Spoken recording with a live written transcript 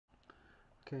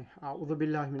Okay. أعوذ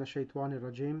بالله من الشيطان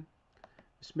الرجيم.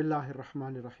 بسم الله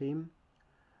الرحمن الرحيم.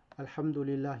 الحمد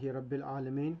لله رب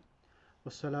العالمين.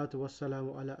 والصلاة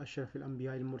والسلام على أشرف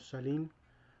الأنبياء المرسلين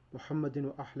محمد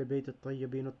وأهل بيت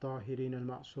الطيبين الطاهرين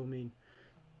المعصومين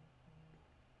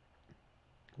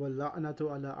واللعنة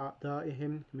على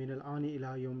أعدائهم من الآن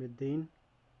إلى يوم الدين.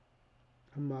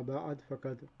 أما بعد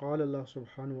فقد قال الله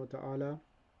سبحانه وتعالى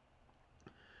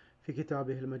في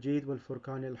كتابه المجيد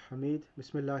والفرقان الحميد.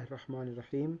 بسم الله الرحمن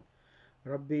الرحيم.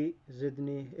 ربي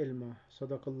زدني علما.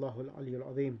 صدق الله العلي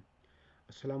العظيم.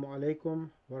 Assalamu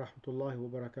alaikum wa rahmatullahi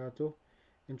wa barakatuh.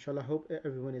 Inshallah, hope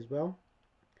everyone is well.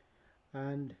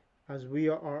 And as we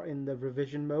are in the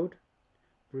revision mode,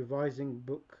 revising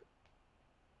book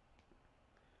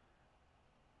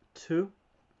 2,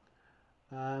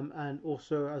 and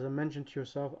also, as I mentioned to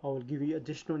yourself, I will give you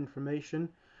additional information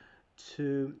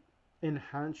to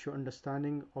enhance your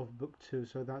understanding of book 2,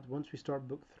 so that once we start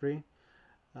book 3,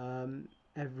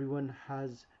 everyone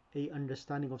has a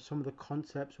understanding of some of the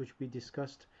concepts which we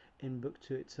discussed in book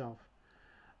 2 itself.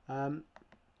 Can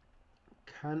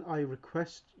I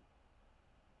request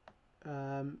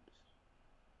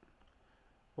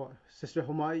Sister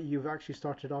Humay, you've actually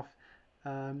started off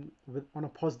on a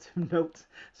positive note,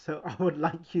 so I would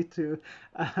like you to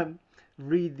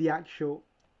read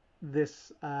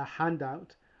this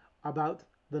handout about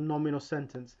the nominal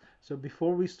sentence. So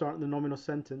before we start the nominal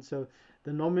sentence, so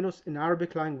the nominal in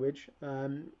Arabic language,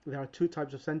 there are two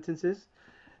types of sentences.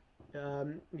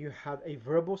 You have a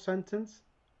verbal sentence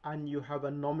and you have a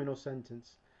nominal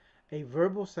sentence. A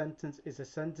verbal sentence is a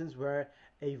sentence where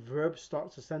a verb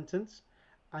starts a sentence,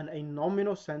 and a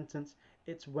nominal sentence,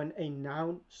 it's when a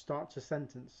noun starts a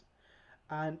sentence.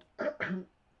 And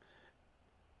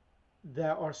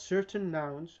there are certain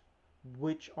nouns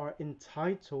which are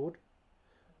entitled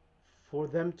for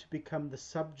them to become the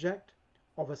subject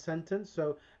of a sentence.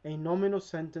 So a nominal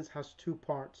sentence has two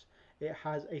parts. It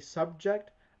has a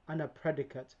subject and a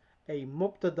predicate, a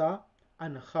mubtada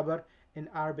and khabar in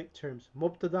Arabic terms,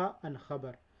 mubtada and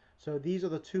khabar. So these are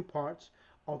the two parts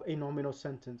of a nominal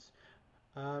sentence,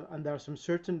 and there are some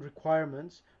certain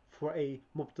requirements for a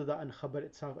mubtada and khabar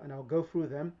itself, and I'll go through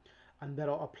them and then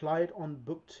I'll apply it on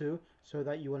book 2 so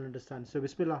that you will understand. So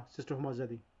Bismillah, Sister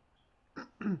Humazadi.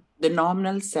 The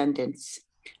nominal sentence,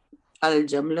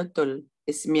 al-jamlatul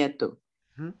ismiyatu.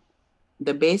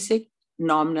 The basic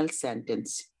nominal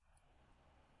sentence.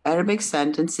 Arabic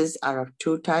sentences are of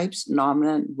two types,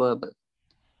 nominal and verbal.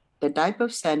 The type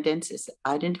of sentence is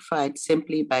identified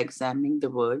simply by examining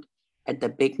the word at the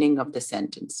beginning of the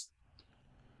sentence.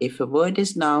 If a word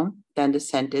is noun, then the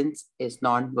sentence is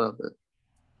non-verbal.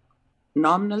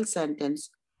 Nominal sentence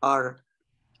or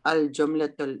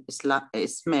al-jumlatul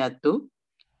ismiyatu.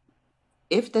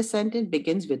 If the sentence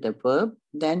begins with a verb,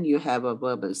 then you have a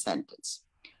verbal sentence.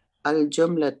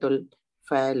 Al-jumlatul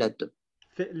fa'ilatu.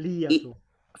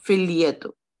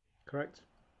 Fi'liyatu. Correct.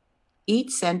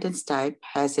 Each sentence type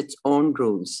has its own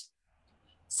rules.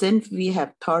 Since we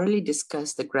have thoroughly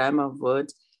discussed the grammar of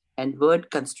words and word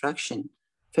construction,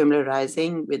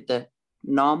 familiarizing with the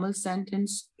normal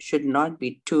sentence should not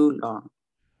be too long.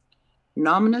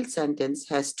 Nominal sentence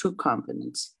has two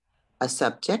components, a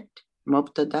subject,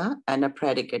 mubtada, and a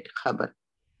predicate, khabar.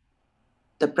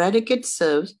 The predicate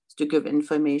serves to give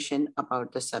information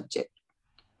about the subject.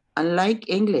 Unlike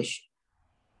English,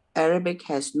 Arabic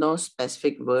has no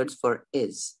specific words for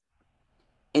is.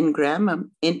 In grammar,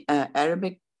 in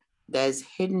Arabic, there's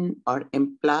hidden or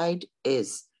implied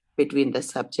is between the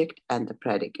subject and the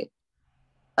predicate.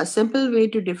 A simple way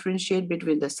to differentiate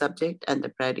between the subject and the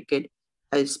predicate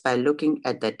is by looking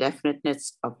at the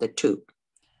definiteness of the two.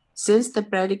 Since the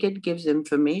predicate gives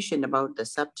information about the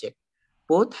subject,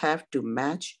 both have to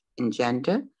match in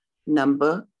gender,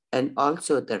 number, and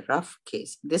also the rough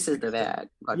case. This is the way I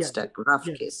got stuck, rough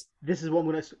case. This is what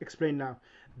I'm going to explain now.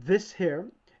 This here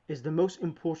is the most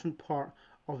important part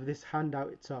of this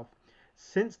handout itself.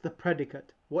 Since the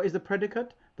predicate, what is the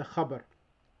predicate? The khabar.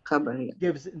 Khabar, yeah.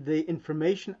 Gives the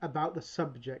information about the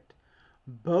subject.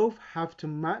 Both have to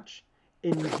match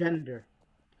in gender.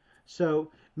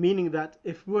 So, meaning that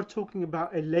if we're talking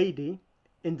about a lady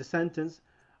in the sentence,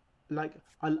 like,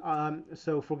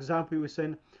 so for example, we're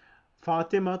saying,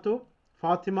 Fatima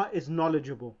is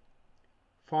knowledgeable.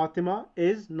 Fatima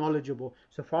is knowledgeable.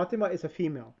 So Fatima is a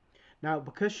female. Now,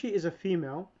 because she is a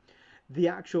female,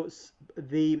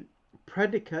 the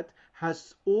predicate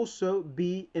has also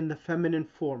be in the feminine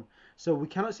form. So we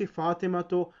cannot say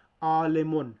Fatimatu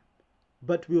alimun,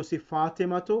 but we will say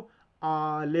Fatimatu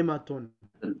alimatun.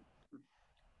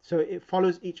 So it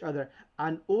follows each other.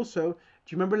 And also, do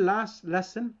you remember last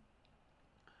lesson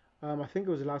I think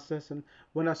it was the last lesson,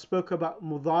 when I spoke about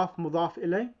mudaf, mudaf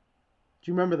ilay. Do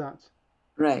you remember that?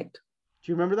 Right.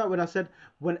 Do you remember that when I said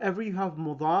whenever you have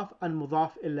mudaf and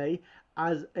mudaf ilay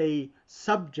as a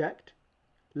subject,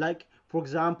 like for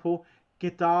example,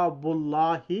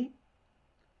 kitabullahi,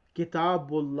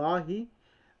 kitabullahi,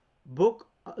 book,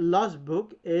 Allah's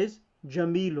book is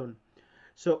jamilun.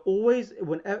 So always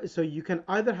whenever, so you can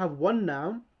either have one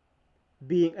noun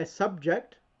being a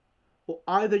subject, or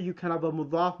either you can have a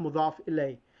mudaf mudaf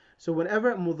ilay. So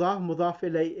whenever mudaf mudaf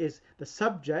ilay is the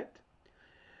subject,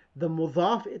 the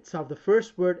mudaf itself, the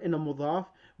first word in a mudaf,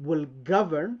 will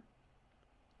govern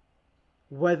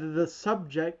whether the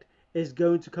subject is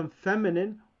going to come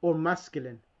feminine or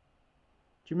masculine.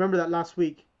 Do you remember that last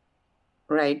week?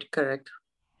 Right, correct.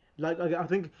 Like I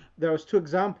think there was two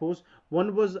examples.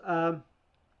 One was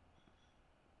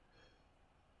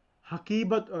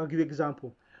hakibat. I'll give you an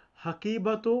example.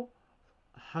 Hakibatu,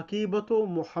 hakibatu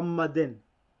Muhammadin.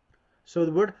 So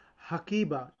the word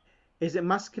hakiba, is it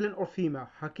masculine or female?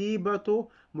 Hakibatu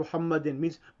Muhammadin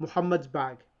means Muhammad's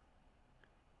bag.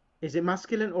 Is it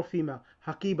masculine or female?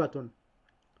 Hakibatun.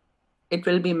 It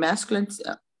will be masculine.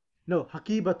 No,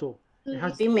 hakibatu. It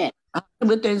has Female.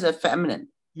 Hakiba is a feminine.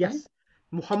 yes. Right?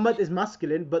 Muhammad is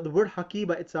masculine, but the word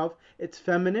hakiba itself, it's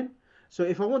feminine. So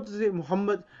if I want to say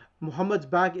Muhammad's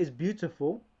bag is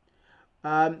beautiful,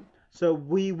 so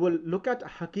we will look at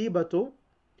hakibatu,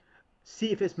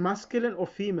 see if it's masculine or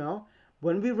female.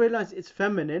 When we realize it's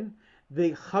feminine,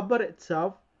 the khabar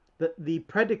itself, the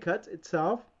predicate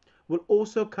itself, will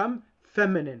also come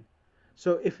feminine.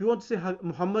 So if you want to say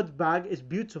Muhammad's bag is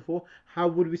beautiful, how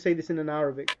would we say this in an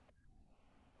Arabic?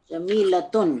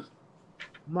 Jamilatun.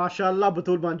 MashaAllah,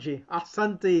 Batul Banji.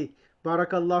 Ahsanti.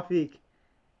 Barakallah feek.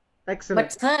 Excellent.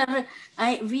 But sir,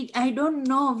 I don't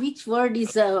know which word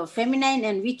is feminine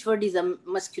and which word is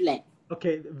masculine.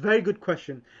 Okay, very good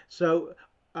question. So,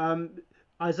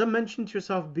 as I mentioned to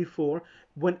yourself before,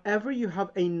 whenever you have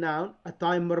a noun, a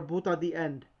ta'i marbut at the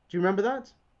end, do you remember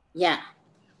that? Yeah.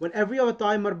 Whenever you have a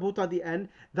ta'i marbut at the end,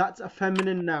 that's a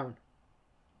feminine noun.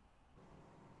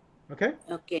 Okay?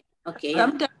 Okay. Okay.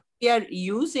 Sometimes we are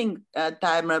using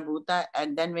ta marbuta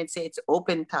and then we say it's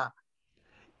open ta.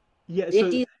 Yeah,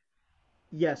 so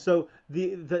yeah, so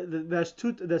there's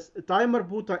two. There's ta'i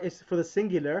marbuta is for the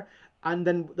singular, and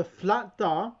then the flat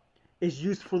ta is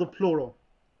used for the plural.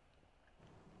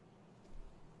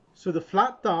 So the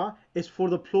flat ta is for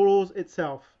the plurals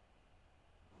itself.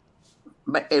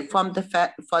 But from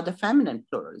for the feminine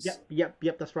plurals.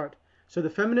 Yep, that's right. So the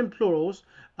feminine plurals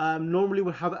normally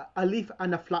will have alif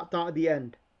and a flat ta at the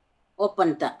end.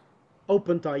 Open ta.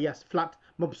 Open ta, yes, flat,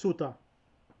 mabsuta.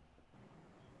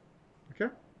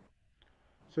 Okay.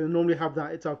 So they normally have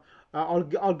that itself. I'll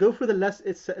go through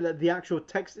the actual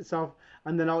text itself,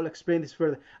 and then I'll explain this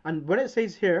further. And when it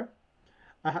says here,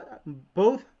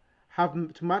 both have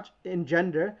to match in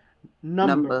gender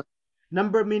number.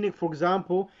 Number meaning, for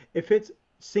example, if it's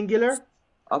singular,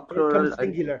 or plural, it comes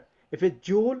singular. If it's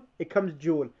dual, it comes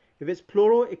dual. If it's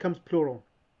plural, it comes plural.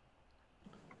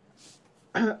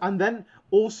 And then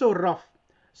also raf.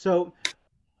 So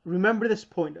remember this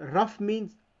point. Raf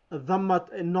means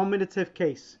dhammat, a nominative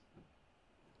case.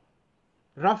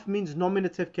 Raf means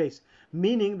nominative case,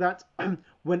 meaning that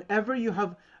whenever you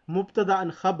have mubtada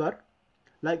and khabar,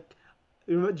 like,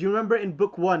 do you remember in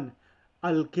book 1,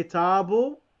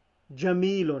 al-kitabu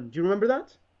jamilun? Do you remember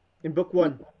that? In book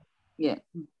 1? Yeah.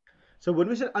 So when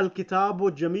we said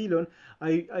al-kitabu jamilun,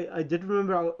 I did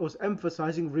remember, I was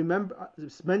emphasizing,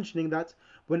 mentioning that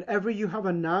whenever you have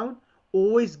a noun,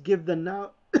 always give the noun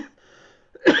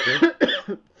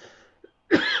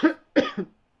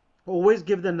always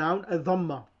give the noun a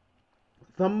dhamma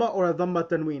or a dhamma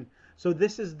tanween. So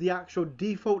this is the actual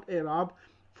default i'rab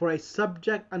for a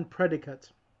subject and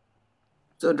predicate.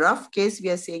 So rough case we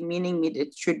are saying meaning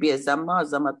it should be a zamma or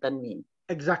zamma tanween.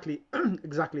 Exactly.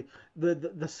 Exactly.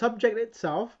 The subject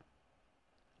itself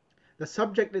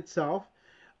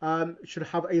should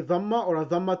have a dhamma or a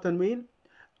dhamma tanween,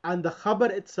 and the khabar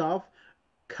itself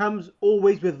comes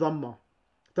always with dhamma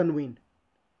tanween.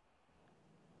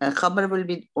 And khabar will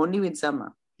be only with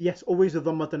zamma. Yes, always with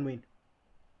dhamma tanween.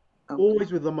 Okay.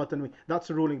 Always with dhamma tanween. That's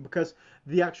a ruling, because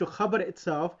the actual khabar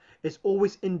itself is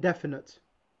always indefinite.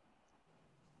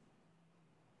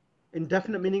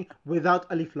 Indefinite meaning without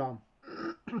alif lam.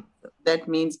 That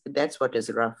means that's what is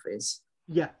rough is.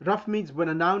 Yeah, raf means when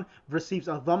a noun receives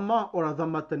a dhamma or a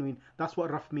dhamma tanween. That's what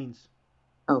raf means.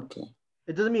 Okay.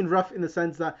 It doesn't mean rough in the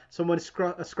sense that someone is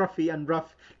scruffy and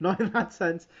rough. Not in that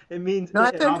sense. It means... No,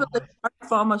 I thought it was a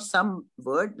form of some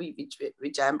word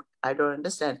which I don't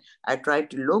understand. I tried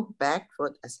to look back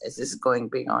for as this is going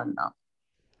on now.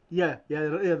 Yeah,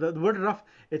 the word raf,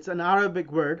 it's an Arabic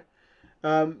word,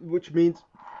 which means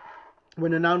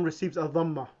when a noun receives a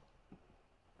dhamma.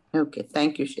 Okay,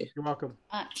 thank you, Sheikh. You're welcome.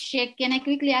 Sheikh, can I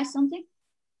quickly ask something?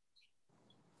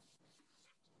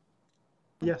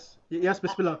 Yes,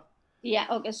 Bismillah. Yeah,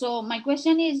 okay. So my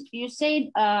question is, you said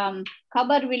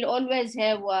khabar will always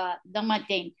have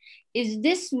dhammatain. Is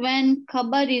this when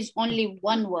khabar is only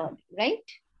one word, right?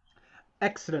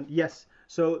 Excellent. Yes.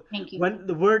 So Thank you. when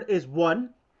the word is one,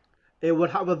 it will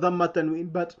have a dhamma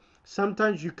tanween, but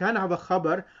sometimes you can have a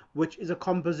khabar which is a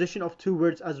composition of two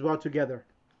words as well together.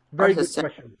 Very good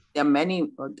question. There are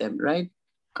many of them, right?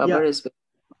 Yeah. Khabar is.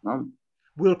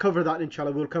 We'll cover that,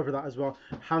 inshallah. We'll cover that as well.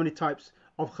 How many types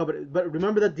of khabar? But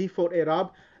remember the default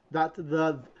i'rab, that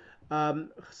the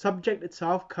subject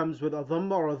itself comes with a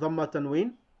dhamma or a dhamma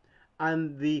tanween,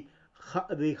 and the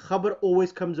khabar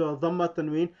always comes with a dhamma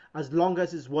tanween as long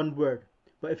as it's one word.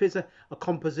 But if it's a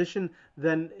composition,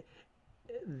 then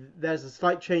there's a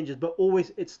slight changes, but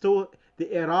always it's still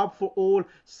the i'rab for all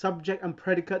subject and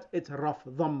predicate. It's raf,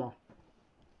 dhamma.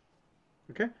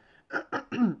 Okay.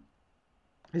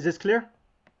 Is this clear?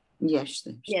 Yes.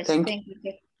 Yes, Thank you.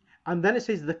 And then it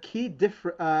says the key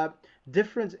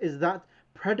difference is that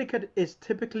predicate is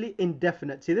typically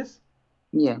indefinite. See this?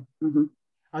 Yeah. Mm-hmm.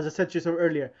 As I said to you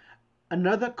earlier.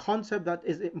 Another concept that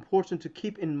is important to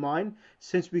keep in mind,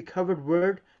 since we covered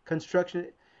word construction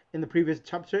in the previous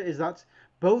chapter, is that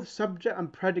both subject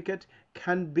and predicate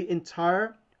can be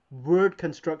entire word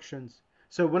constructions.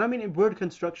 So when I mean in word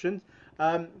constructions,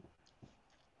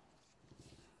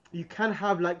 you can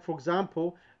have, like, for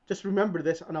example, just remember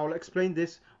this, and I'll explain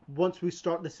this once we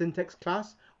start the syntax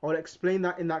class. I'll explain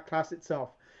that in that class itself.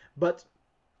 But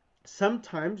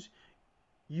sometimes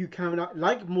you can,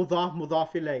 like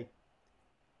mudaf ilay,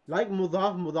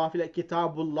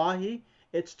 kitabullahi,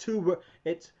 it's two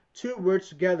words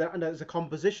together, and there's a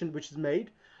composition which is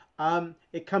made.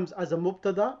 It comes as a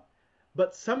mubtada,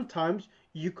 but sometimes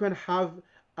you can have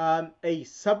a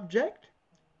subject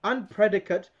and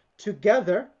predicate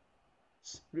together.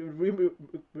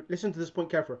 Listen to this point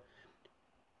carefully.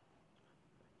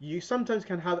 You sometimes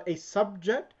can have a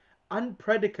subject and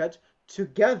predicate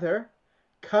together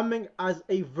coming as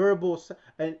a verbal,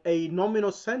 a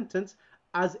nominal sentence,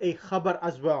 as a khabar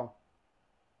as well.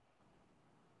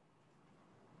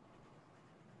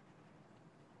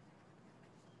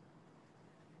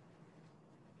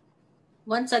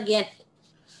 Once again.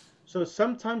 So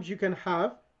sometimes you can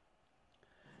have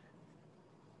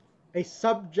a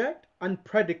subject and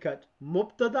predicate,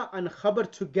 mubtada and khabar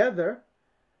together,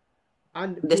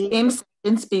 and the same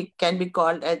sentence can be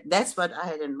called as, that's what I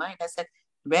had in mind. I said,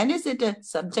 when is it a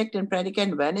subject and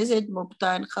predicate? When is it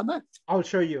mubtada and khabar? I'll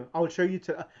show you.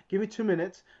 Give me 2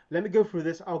 minutes. Let me go through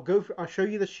this. I'll show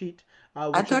you the sheet.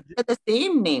 I thought they're the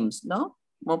same names, no?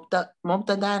 Mubtada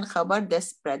and khabar,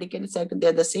 this predicate,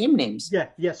 they're the same names.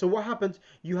 Yeah. So what happens?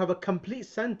 You have a complete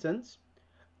sentence,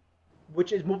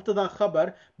 which is mubtada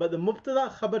khabar, but the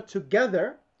mubtada khabar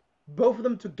together, both of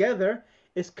them together,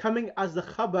 is coming as the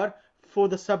khabar for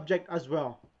the subject as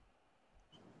well.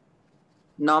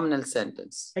 Nominal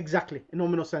sentence. Exactly, a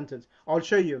nominal sentence. I'll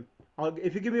show you.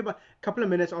 If you give me about a couple of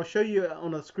minutes, I'll show you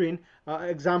on the screen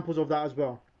examples of that as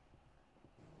well.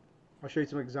 I'll show you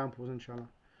some examples, inshallah.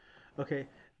 Okay,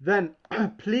 then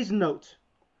please note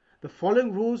the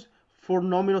following rules for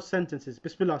nominal sentences.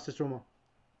 Bismillah, Sister Umar.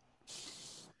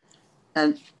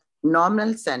 And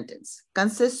nominal sentence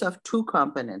consists of two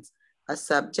components, a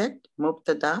subject,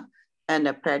 mubtada, and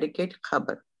a predicate,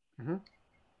 khabar. Mm-hmm.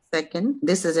 Second,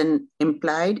 this is an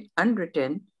implied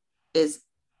unwritten is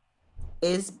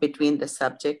between the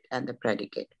subject and the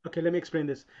predicate. Okay, let me explain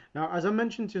this. Now, as I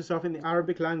mentioned to yourself, in the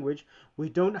Arabic language, we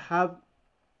don't have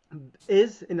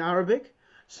is in Arabic.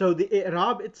 So the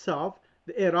i'rab itself,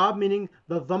 the i'rab meaning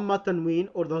the dhamma tanween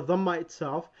or the dhamma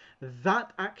itself,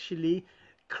 that actually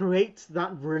creates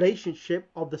that relationship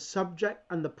of the subject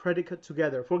and the predicate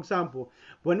together. For example,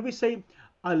 when we say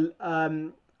let's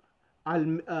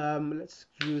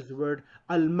use the word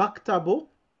al-maktabu,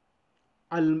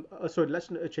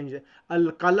 let's change it.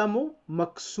 Al-qalamu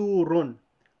maksurun.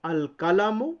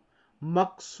 Al-qalamu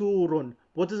maksurun.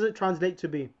 What does it translate to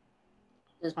be?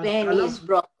 The pen is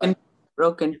broken.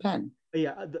 Broken pen.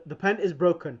 Yeah, the pen is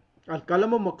broken.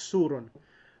 Al-qalamu maksurun.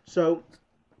 So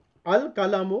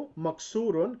al-qalamu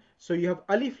maksurun. So you have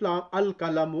alif lam,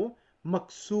 al-qalamu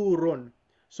maksurun.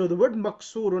 So the word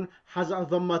maksurun has a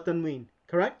dhamma tanween,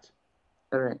 correct?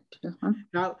 Correct.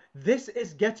 Now, this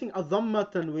is getting a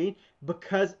dhamma tanween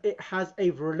because it has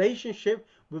a relationship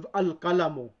with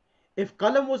al-qalamu. If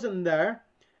qalam wasn't there,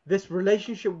 this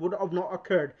relationship would have not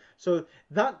occurred. So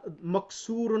that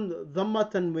maksurun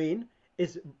dhamma tanween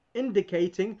is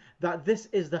indicating that this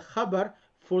is the khabar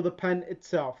for the pen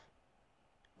itself.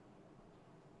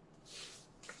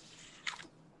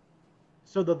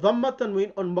 So the dhamma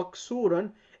tanween on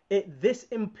maksuran, this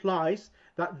implies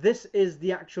that this is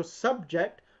the actual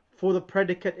subject for the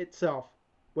predicate itself.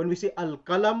 When we say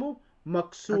al-qalamu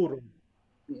maksurun.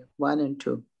 Yeah, 1 and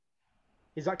 2.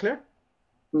 Is that clear?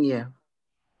 Yeah.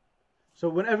 So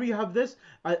whenever you have this,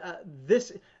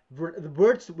 the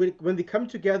words, when they come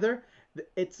together,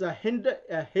 it's a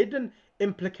hidden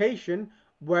implication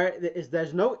where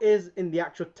there's no is in the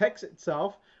actual text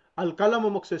itself.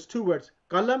 Al-qalamu maksur is 2 words.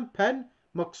 Qalam, pen,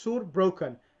 maksur,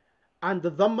 broken. And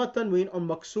the dhamma tanween on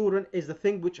maksurun is the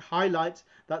thing which highlights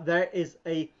that there is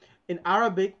in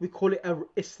Arabic we call it a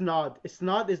isnad.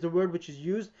 Isnad is the word which is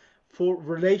used for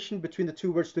relation between the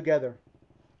 2 words together.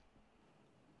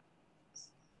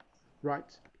 Right.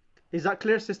 Is that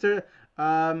clear, Sister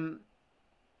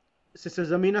Sister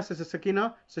Zamina, Sister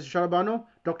Sakina, Sister Sharabano,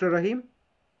 Dr. Rahim?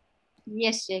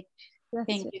 Yes, Sheikh.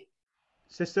 Thank you.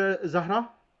 Sister Zahra?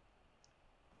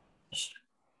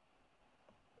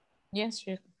 Yes,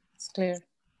 Sheikh. It's clear.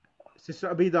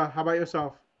 Sister Abida, how about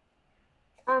yourself?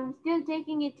 I'm still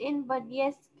taking it in, but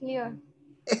yes, clear.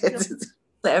 So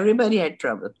everybody had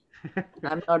trouble.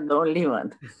 I'm not the only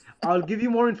one. I'll give you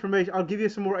more information. I'll give you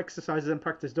some more exercises and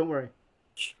practice. Don't worry.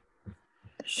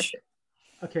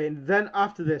 Okay, and then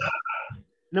after this,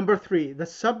 number 3, the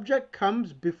subject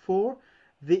comes before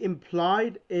the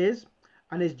implied is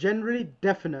and is generally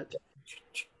definite.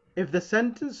 If the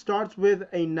sentence starts with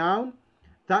a noun,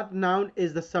 that noun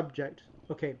is the subject.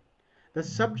 Okay, the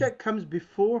subject comes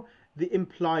before the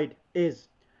implied is.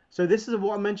 So this is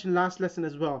what I mentioned last lesson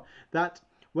as well, that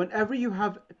whenever you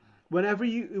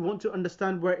want to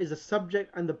understand where is the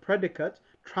subject and the predicate,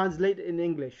 translate it in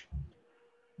English.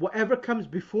 Whatever comes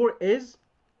before is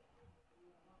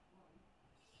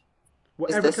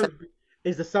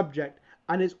the subject,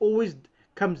 and it always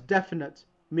comes definite,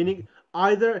 meaning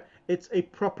either it's a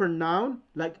proper noun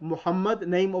like Muhammad,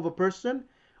 name of a person,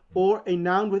 or a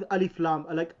noun with alif lam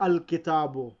like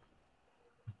al-kitabu.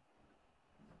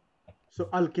 So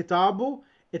al-kitabu,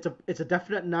 it's a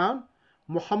definite noun.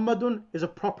 Muhammadun is a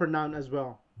proper noun as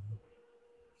well.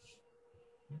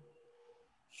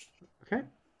 Okay,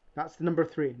 that's number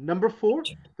 3. Number 4,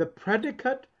 the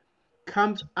predicate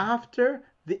comes after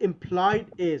the implied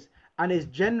is and is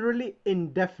generally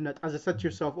indefinite, as I said to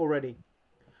yourself already.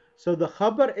 So the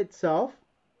khabar itself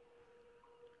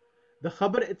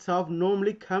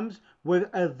normally comes with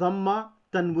a dhamma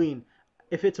tanween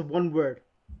if it's one word.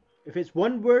 If it's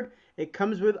one word, it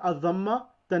comes with a dhamma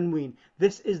tanween.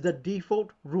 This is the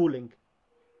default ruling.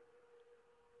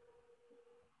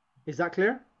 Is that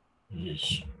clear?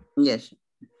 Yes.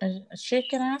 Sheikh,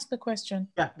 can I ask a question?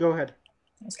 Yeah, go ahead.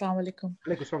 Assalamu alaikum.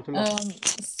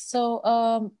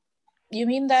 Alaikum. You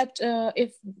mean that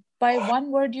if by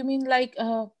one word you mean like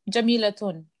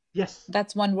Jamilatun? Yes.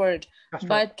 That's one word. That's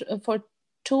right. But for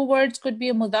 2 words could be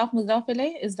a mudaf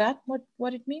ilayh. Is that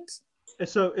what it means?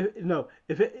 So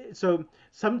so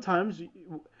sometimes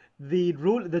the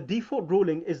default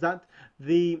ruling is that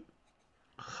the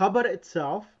khabar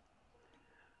itself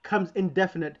comes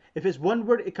indefinite. If it's one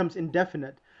word, it comes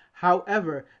indefinite.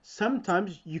 However,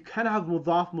 sometimes you can have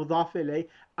mudaf ilayh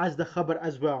as the khabar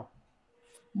as well.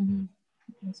 Mm-hmm.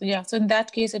 So in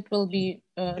that case, it will be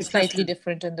slightly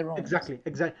different in the rules. Exactly.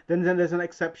 Then there's an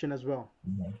exception as well.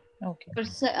 Okay.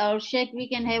 Our Sheikh, we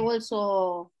can have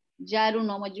also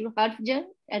jarun or majrur, harf jar,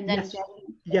 and then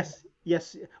Yes.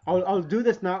 I'll do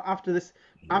this now. After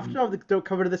I've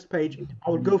covered this page, I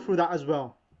will go through that as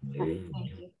well.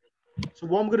 So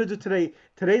what I'm going to do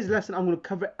today's lesson, I'm going to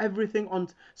cover everything on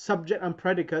subject and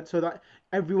predicate so that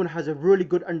everyone has a really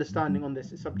good understanding on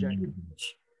this subject.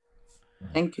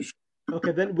 Thank you.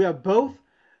 Okay, then we are both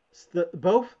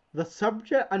the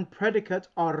subject and predicate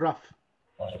are rough.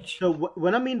 So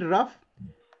when I mean rough,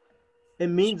 it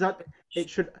means that it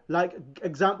should, like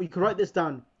example, you can write this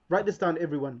down. Write this down,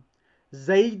 everyone.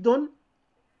 Zaydun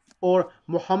or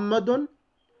Muhammadun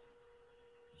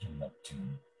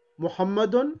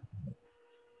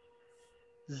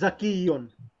Zakiyun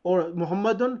or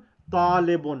Muhammadun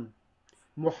Talibun.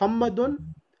 Muhammadun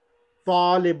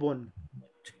Talibun.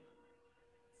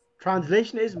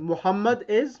 Translation is Muhammad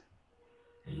is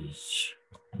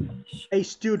a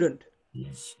student.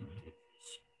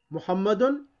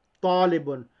 Muhammadun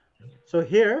Talibun. So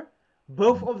here,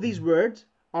 both of these words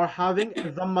are having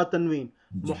dhamma tanween.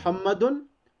 Muhammadun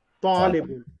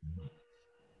Talibun.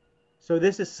 So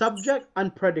this is subject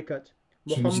and predicate.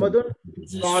 Muhammadun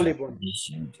Talibun.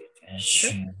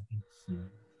 Okay?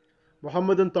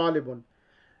 Muhammadun Talibun.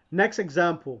 Next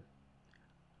example.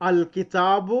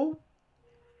 Al-Kitabu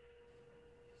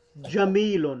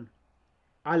Jamilun.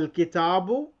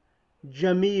 Al-kitabu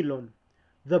jamilun.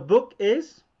 The book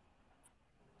is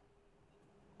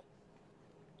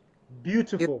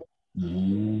beautiful.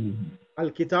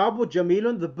 Al-kitabu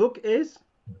jamilun. The book is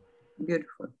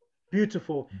Beautiful.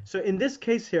 beautiful. So in this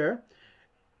case here,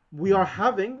 we are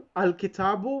having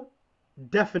al-kitabu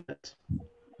definite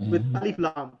with alif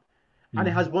lam, and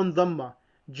it has one dhamma.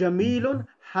 Jamilun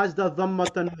has the dhamma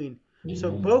tanween.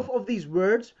 So both of these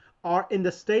words are in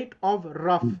the state of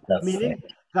raf, meaning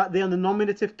that they are in the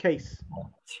nominative case.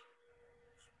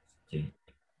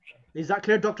 Is that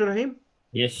clear, Dr. Rahim?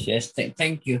 Yes, yes.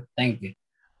 Thank you. Thank you.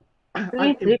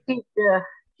 Please repeat.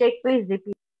 Sheikh, please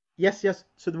repeat. Yes, yes.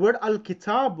 So the word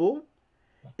al-kitabu,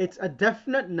 it's a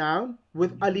definite noun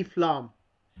with alif lam,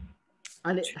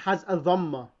 and it has a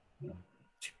dhamma.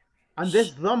 And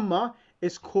this dhamma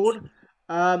is called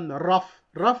raf.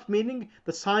 Raf meaning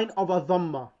the sign of a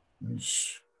dhamma.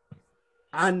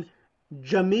 And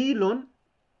jamilun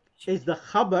is the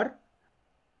khabar,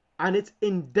 and it's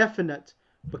indefinite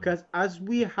because as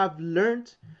we have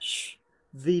learnt,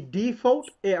 the default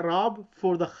i'rab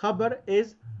for the khabar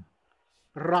is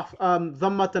raf,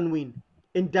 dhamma tanween,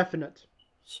 indefinite.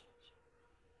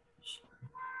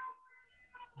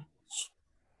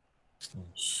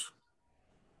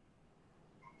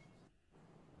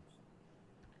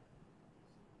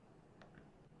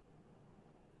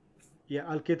 Yeah,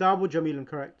 al-kitabu jamilun,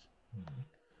 correct.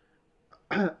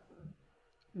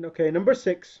 Okay, number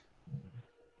 6.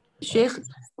 Sheikh,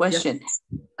 question.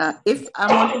 If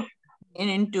I want to get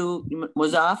into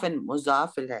Muzaf and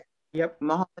Muzaf ilayh, Yep.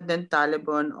 Muhammad and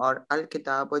Taliban or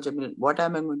Al-Kitab or Jamil, what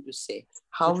am I going to say?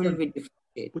 How will we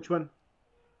differentiate? Which one?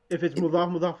 If it's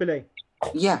mudaf ilayh.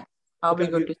 Yeah. How are we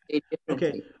Okay, going to say it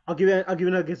differently? Okay, I'll give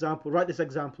you an example. Write this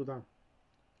example down.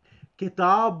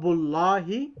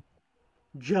 Kitabullahi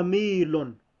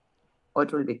jamilun.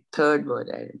 What will be third word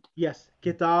added? Yes,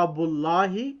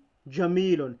 Kitabullahi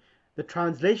jamilun. The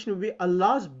translation will be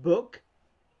Allah's book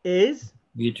is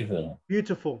Beautiful.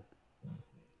 beautiful.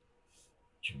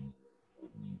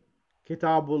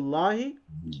 Kitabullahi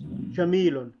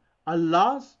jamilun.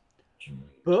 Allah's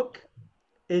book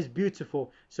is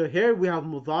beautiful. So here we have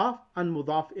mudaf and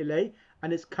mudaf ilay,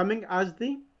 and it's coming as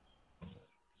the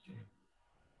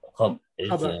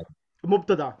khabar.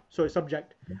 Mubtada, sorry,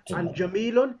 subject. And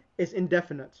jamilun is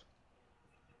indefinite.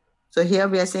 So here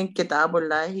we are saying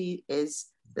Kitabullahi is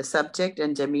the subject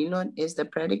and Jamilun is the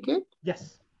predicate.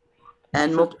 Yes.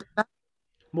 And Mubtada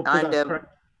Mubtada, correct.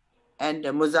 and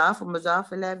Muzaf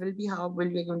ilayh will be, how will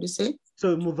we going to say?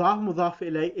 So mudaf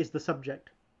ilay is the subject.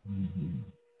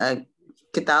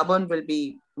 Kitabun will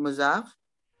be Muzaf.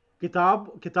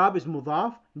 Kitab is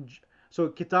mudaf. So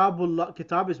kitab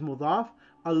is mudaf.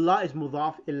 Allah is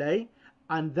mudaf ilay,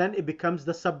 and then it becomes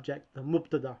the subject, the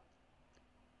mubtada.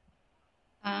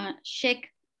 Sheikh,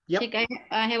 Yep. Sheikh,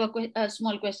 I have a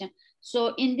small question.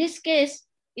 So in this case,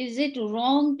 is it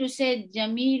wrong to say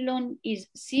Jamilun is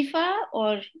sifa,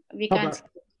 or we can't?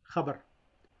 Khabar.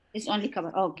 It's only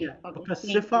cover. Okay. Yeah, Okay. because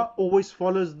sifa always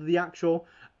follows the actual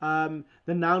the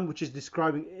noun which is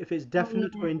describing if it's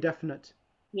definite or indefinite.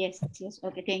 Yes. Yes.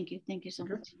 Okay. Thank you. Thank you so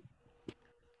much.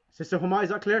 Sister Huma, is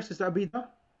that clear? Sister Abida?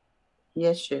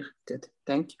 Yes, Sheikh.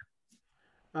 Thank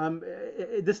you.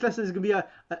 This lesson is going to be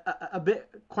a bit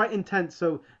quite intense,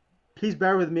 so please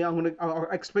bear with me. I'll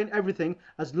explain everything.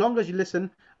 As long as you listen,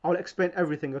 I'll explain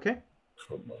everything, okay?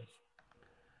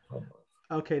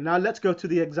 Okay, now let's go to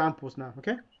the examples now,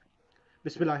 okay?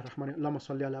 Bismillahirrahmanirrahim. Allahumma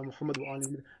salli ala Muhammad wa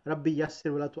ali Rabbi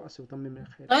yassir wa la tu'assir wa tammim min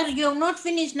khair. Sir, you have not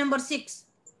finished number 6.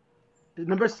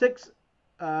 Number 6,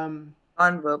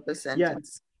 Non-verbal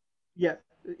sentence. yeah.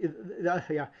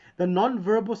 The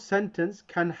non-verbal sentence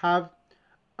can have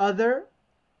other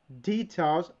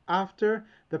details after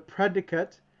the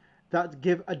predicate that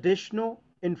give additional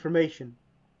information.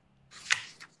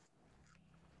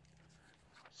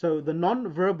 So the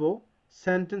non-verbal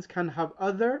sentence can have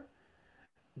other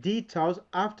details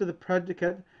after the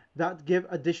predicate that give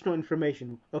additional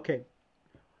information. Okay,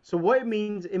 so what it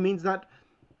means that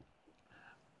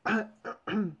I'll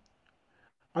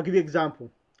give you an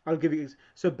example.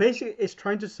 So basically it's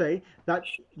trying to say that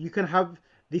you can have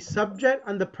the subject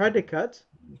and the predicate.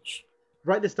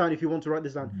 Write this down if you want to write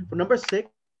this down. For number 6,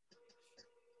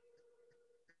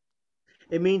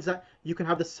 it means that you can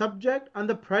have the subject and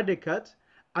the predicate,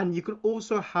 and you can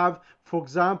also have, for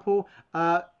example,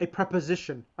 a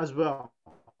preposition as well.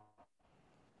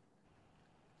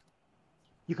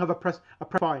 You can have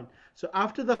a fine. So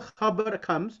after the khabar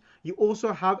comes, you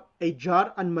also have a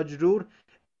jar and majroor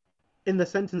in the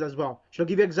sentence as well. Shall I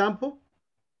give you an example?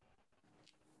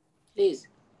 Please.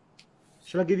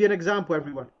 Shall I give you an example,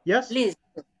 everyone? Yes? Please.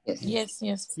 Yes. Yes,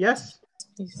 yes. Yes?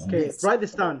 Please. Okay, Yes. write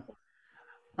this down.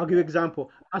 I'll give you an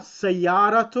example.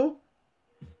 As-sayyaratu.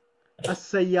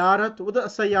 As-sayyaratu. What does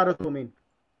as-sayyaratu mean?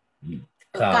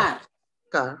 A Car. car.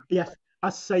 Car. Yes.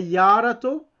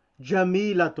 As-sayyaratu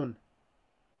jamilatun.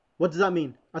 What does that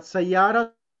mean?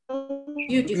 As-sayyaratu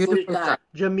Beautiful Beautiful car. car.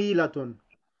 jamilatun.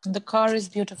 The car is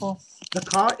beautiful. The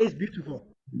car is beautiful.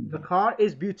 The car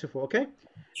is beautiful, okay?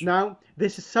 Now,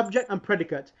 this is subject and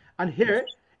predicate. And here,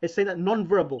 it's saying that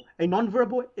non-verbal. A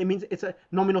non-verbal, it means it's a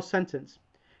nominal sentence.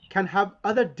 Can have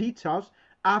other details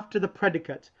after the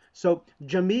predicate. So,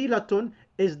 jamilatun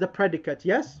is the predicate,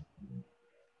 yes?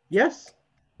 Yes?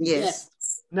 Yes.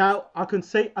 Now, I can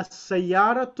say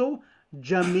as-sayyaratu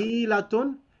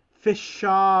jamilatun fi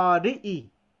shari'i.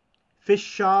 Fi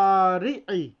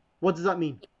shari'i. What does that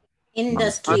mean? In the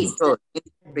On street. road. In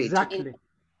the street. Exactly.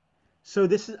 So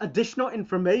this is additional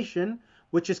information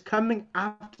which is coming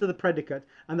after the predicate,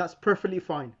 and that's perfectly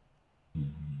fine.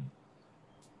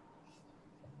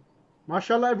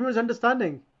 MashaAllah, everyone's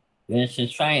understanding. Yes,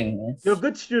 it's fine. Yes. You're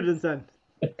good students then.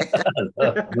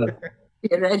 Good.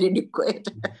 You're ready to quit.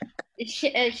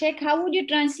 Sheikh, how would you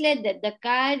translate that? The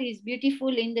car is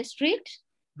beautiful in the street?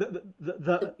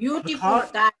 The beautiful car.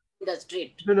 car in the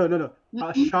street. No.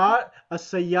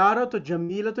 As-sayyaratu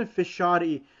jamilatun fi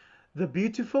shari'i. The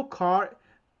beautiful car.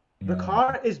 The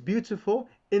car is beautiful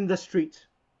in the street.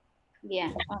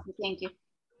 Yeah. Okay, thank you.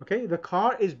 Okay, the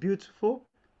car is beautiful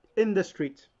in the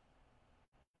street.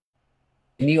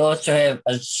 Can you also have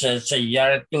a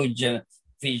sayyaratu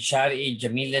fi shari'i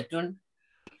jamilatun?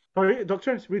 Sorry,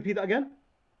 doctor, repeat that again.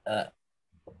 A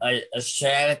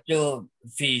sayyaratu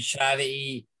fi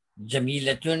shari'i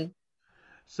jamilatun?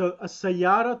 So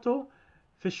as-sayyaratu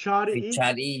fi Fi shari'i.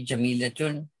 shari'i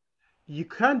jamilatun? You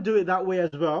can do it that way as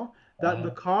well. That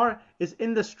the car is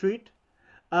in the street,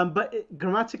 but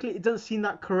grammatically it doesn't seem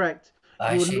that correct.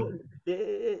 I see.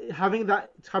 Having that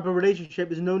type of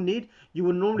relationship is no need. You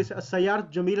would normally say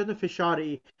as-sayyaratu jamilatun fi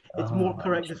shari'i. It's more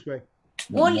correct this way.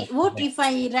 What if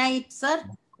I write, sir?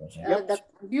 Yep. The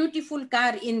beautiful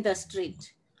car in the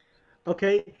street.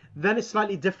 Okay, then it's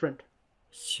slightly different.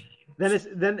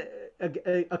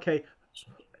 Okay.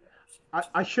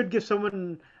 I should give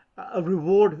someone a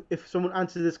reward if someone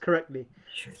answers this correctly.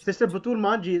 Sister Batul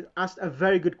Manji asked a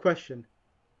very good question.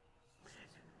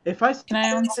 If I Can I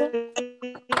answer?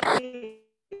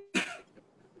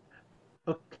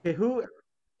 Okay, who?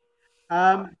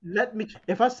 Let me.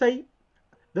 If I say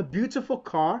the beautiful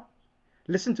car,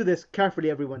 listen to this carefully,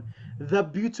 everyone. The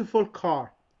beautiful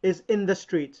car is in the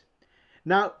street.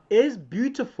 Now, is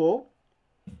beautiful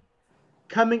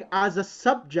coming as a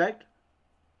subject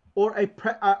or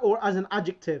as an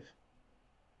adjective?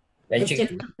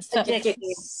 Adjective.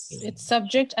 It's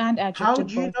subject and adjective. How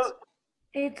do you both. know?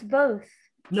 It's both.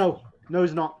 No,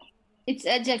 it's not. It's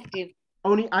adjective.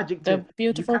 Only The adjective.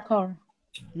 beautiful car.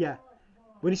 Yeah.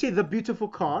 When you say the beautiful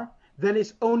car, then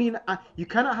it's only you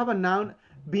cannot have a noun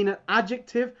being an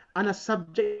adjective and a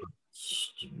subject.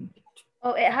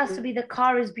 Oh, it has to be the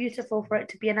car is beautiful for it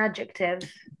to be an adjective.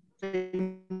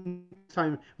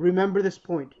 Time. Remember this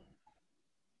point.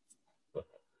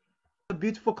 A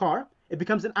beautiful car, it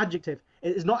becomes an adjective.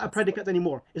 It is not a predicate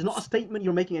anymore. It's not a statement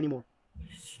you're making anymore.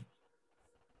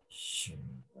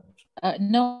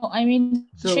 No, I mean,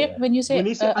 So, Sheikh, when you say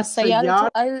as-sayyaratu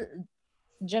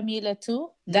al-jamilatu,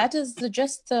 that is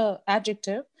just the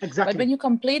adjective. Exactly. But when you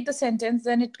complete the sentence,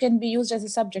 then it can be used as a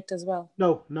subject as well.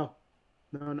 No. No?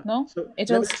 So It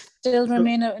will still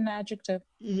remain an adjective.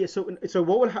 Yeah. So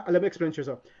what will let me explain to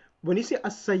yourself. When you say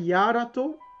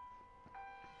as-sayyaratu,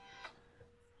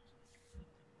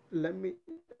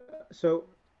 so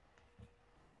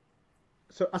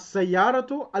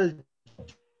as-sayyaratu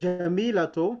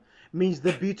al-jamilatu means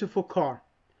the beautiful car,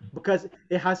 because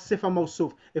it has sifa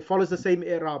mawsuf. It follows the same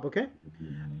i'rab, okay?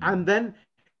 And then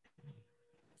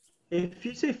if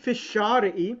you say fi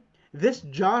shari'i, this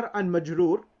jar and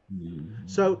majroor,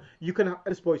 so you can have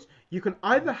this voice. You can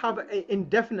either have an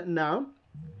indefinite noun.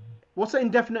 What's an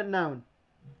indefinite noun?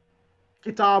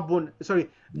 Kitabun. Sorry,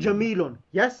 jamilun.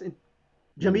 Yes,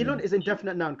 jamilun is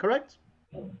indefinite noun, correct?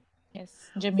 Yes,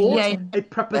 Or jamilatu. a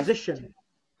preposition.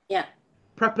 Yeah.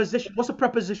 Preposition. What's a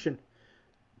preposition?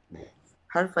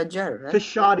 Harf jar, Fi right?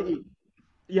 shari'i.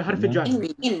 Yeah, harf jar.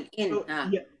 In. So,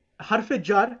 yeah, harf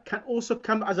jar can also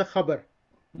come as a khabar.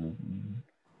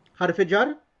 Harf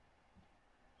jar.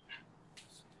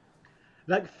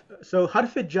 Like, so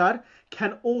harf jar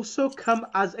can also come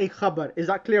as a khabar. Is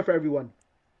that clear for everyone?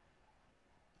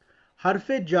 Harf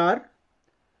jar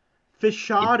fi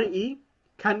shari'i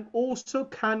can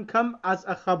come as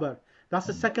a khabar. That's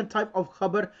the second type of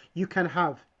khabar you can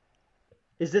have.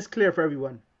 Is this clear for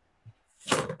everyone?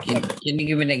 Can you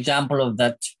give an example of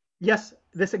that? Yes,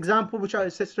 this example which our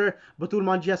sister Batul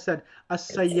Manjia said,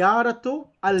 as-sayyaratu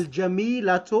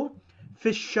al-jamilatu fi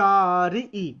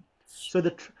shari'i. So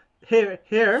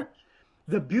here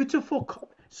the beautiful,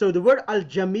 so the word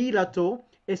al-jamilatu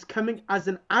is coming as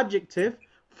an adjective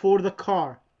for the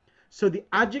car. So the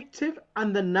adjective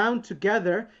and the noun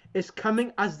together is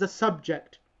coming as the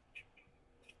subject.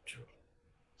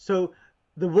 So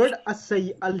the word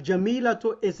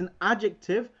al-jamilatu is an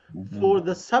adjective for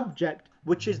the subject,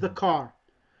 which is the car.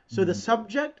 So the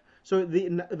subject, so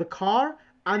the car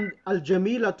and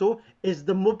al-jamilatu is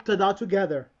the mubtada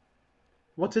together.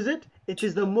 What is it? It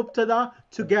is the mubtada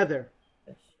together.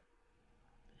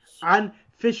 And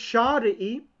fi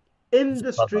shari'i, in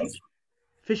the street,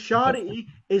 fi shari'i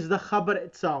is the khabar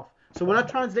itself. So when I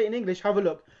translate in English, have a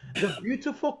look. The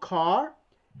beautiful car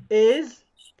is,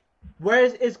 where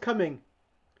is coming?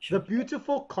 The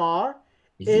beautiful car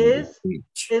is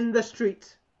in the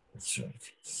street. That's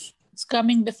right. It's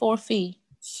coming before fee.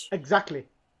 Exactly.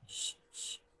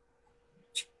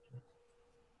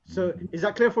 So is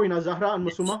that clear for you now, Zahra and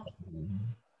Musuma?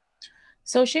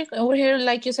 So Sheikh, over here,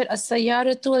 like you said,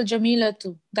 as-sayyaratu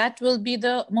al-jamilatu. That will be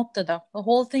the mubtada. The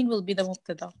whole thing will be the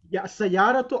mubtada. Yeah,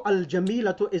 as-sayyaratu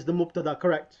al-jamilatu is the mubtada,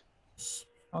 correct?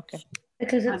 Okay.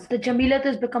 Because it's the Jamilat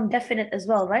has become definite as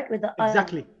well, right? With the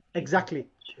Exactly.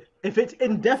 If it's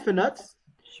indefinite,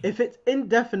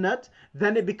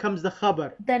 then it becomes the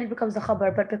khabar. Then it becomes the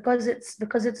khabar, but because it's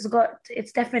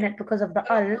definite because of the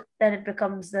al, then it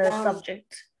becomes the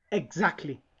subject.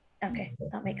 Exactly. Okay,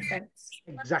 that makes sense.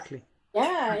 Exactly.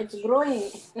 Yeah, it's growing.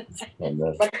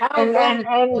 But how?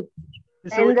 And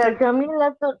So in the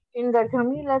Jamilatu,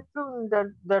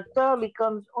 the ta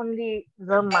becomes only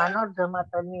Dhamma, not Dhamma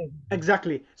Tanween.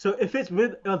 exactly. So if it's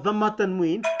with a dhamma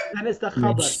tanween, then it's the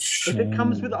khabar. If it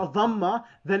comes with a dhamma,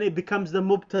 then it becomes the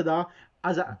mubtada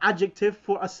as an adjective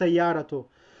for a sayyaratu.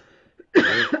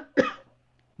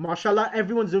 MashaAllah,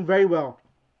 everyone's doing very well.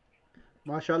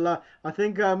 MashaAllah. I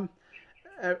think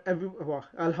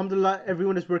Alhamdulillah,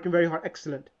 everyone is working very hard.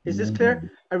 Excellent. Is this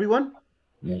clear, everyone?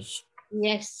 Yes.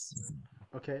 Yes.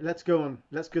 Okay, let's go on.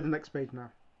 Let's go to the next page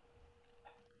now.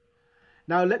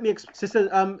 Now let me Sister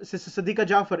Sadiqa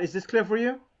Jafar, is this clear for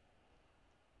you?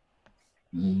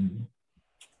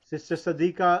 Sister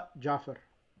Sadiqa Jafar.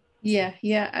 Yeah.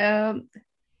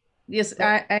 Yes,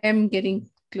 I am getting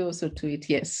closer to it.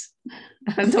 Yes.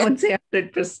 I don't say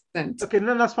 100%. Okay,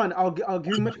 no, that's fine. I'll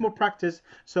give you much more practice.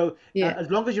 So as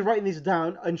long as you're writing these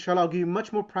down, inshallah, I'll give you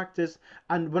much more practice.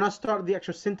 And when I start the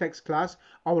actual syntax class,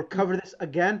 I will cover this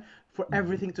again for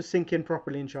everything to sink in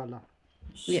properly, inshallah.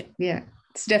 Yeah.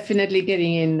 It's definitely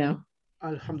getting in now.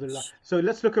 Alhamdulillah. So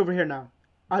let's look over here now.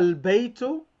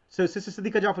 Al-baytu. So Sister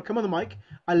Sadiqa Jafar, come on the mic.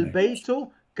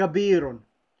 Al-baytu kabirun.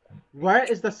 Where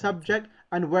is the subject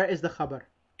and where is the khabar?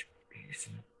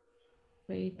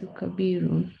 Baytu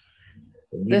kabirun.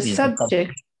 The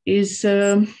subject is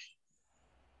the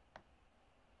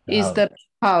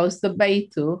house, the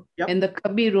baytu, and the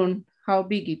kabirun, how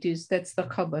big it is. That's the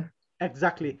khabar.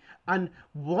 Exactly. And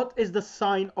what is the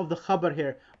sign of the khabar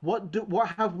here? What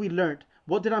have we learned?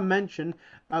 What did I mention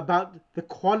about the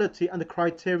quality and the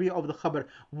criteria of the khabar?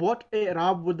 What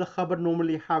i'rab would the khabar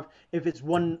normally have if it's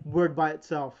one word by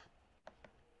itself?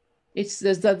 It's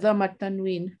the dhamma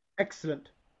tanween. Excellent.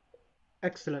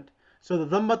 So the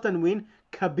dhamma tanween,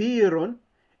 kabirun,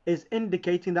 is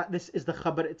indicating that this is the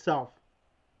khabar itself.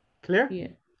 Clear?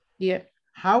 Yeah.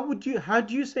 How do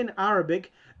you say in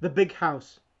Arabic the big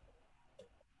house?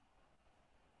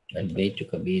 Al-baytu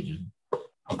kabirun.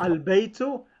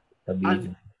 Al-baytu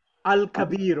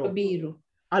al-kabiru.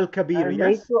 Al-kabiru,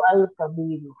 yes?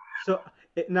 Al-kabiru. So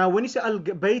now when you say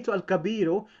al-baytu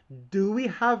al-kabiru, do we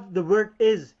have the word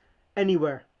is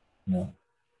anywhere?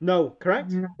 No,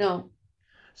 correct? No.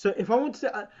 So if I want to say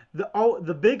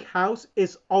the big house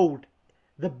is old.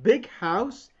 The big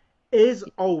house is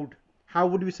old. How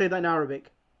would we say that in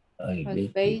Arabic?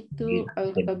 Al-baytu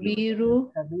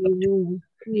al-kabiru.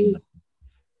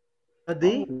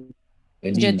 Qadimun.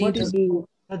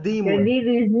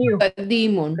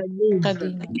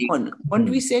 Qadimun. Won't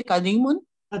we say Qadimun?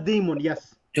 Qadimun,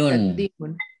 yes.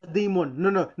 Qadimun.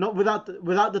 No, not without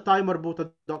the time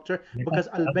marbuta, doctor, because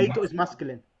al-baytu is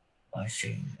masculine. I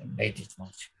see. Al-bayt is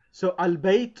masculine. So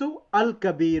al-baytu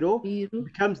al-kabiru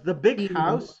becomes the big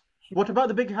house. What about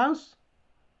the big house?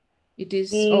 It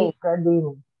is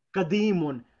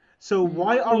Qadimun. So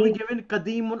why are we giving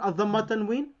Qadimun a dhamma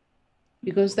tanween?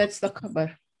 Because that's the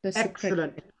khabar.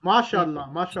 Excellent.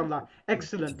 MashaAllah.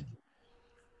 Excellent.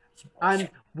 And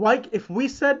why, if we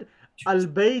said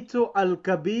al-baytu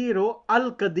al-kabiru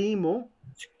al-qadimu,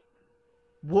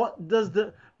 what does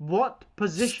what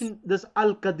position does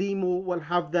al-qadimu will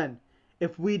have then?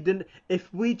 If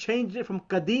we changed it from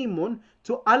qadimun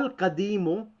to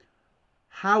al-qadimu,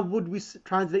 how would we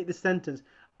translate the sentence?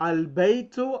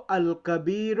 Al-baytu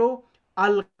al-kabiru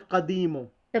al-qadimu.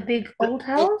 The big old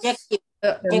house? Adjective.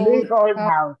 The Old big old house.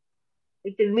 house.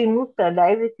 It will be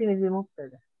mubtada. Everything will be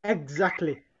mubtada.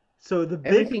 Exactly. So the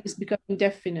big, Everything is becoming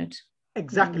definite.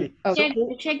 exactly. Oh. So,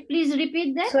 Check, please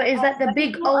repeat that. So is that the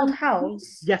big old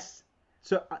house? yes.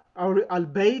 So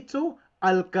al-baytu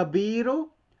al-kabiru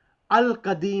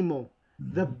al-qadimu.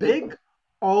 The big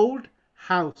old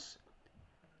house.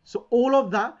 So all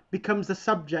of that becomes the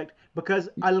subject because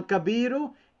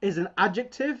al-kabiru is an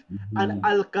adjective and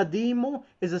al-qadimu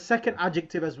is a second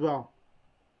adjective as well.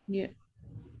 Yeah.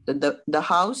 The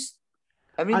house,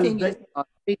 everything is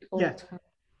Big old Yeah. house.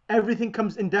 Everything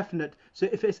comes indefinite. So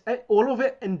if it's all of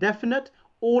it indefinite,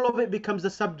 all of it becomes the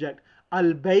subject.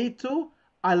 Al-baytu,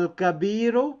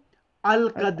 al-kabiru,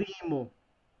 al-qadimu.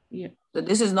 Yeah. so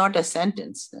this is not a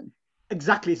sentence then.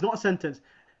 Exactly, it's not a sentence.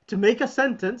 To make a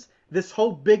sentence, this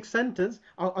whole big sentence,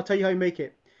 I'll tell you how you make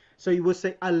it. So you will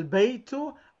say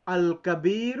al-baytu,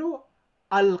 al-kabiru,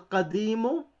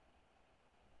 al-qadimu.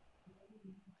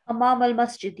 Amam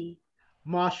al-masjidi.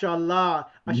 MashaAllah.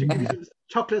 I should give you some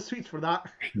chocolate sweets for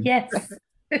that. Yes.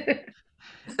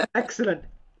 Excellent.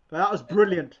 That was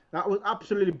brilliant. That was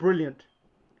absolutely brilliant.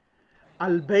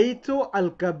 Al-baytu,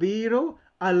 al-kabiru,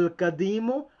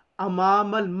 al-qadimu,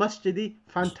 amam al-masjidi.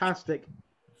 Fantastic.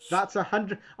 That's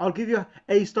 100. I'll give you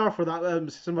A star for that,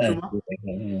 Mr.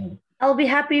 Mashuma. I'll be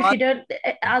happy if you don't.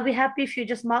 I'll be happy if you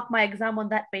just mark my exam on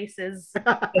that basis.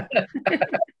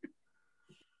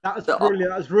 That was brilliant.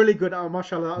 That was really good. Oh,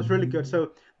 mashallah, that was really good.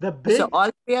 So the big So all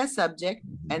three are subject,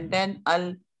 and then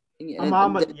amam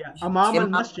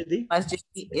al-masjidi.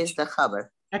 masjidi is the khabar.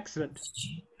 Excellent.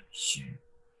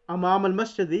 Amam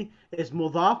al-masjidi is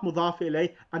mudaf, mudaf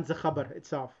ilay, and the khabar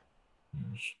itself.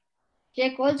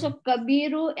 Check also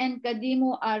kabiru and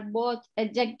kadimu are both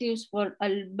adjectives for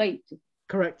al-bayt.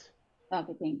 Correct.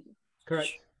 Okay, thank you.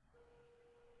 Correct.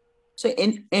 So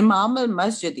in Imam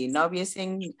al-Masjidi, now we are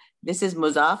saying this is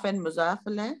muzaf and muzaf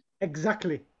alayh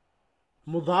Exactly.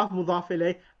 Mudaf, mudaf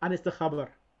ilay, and it's the khabar.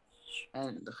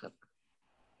 and the khabar.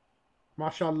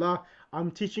 MashaAllah.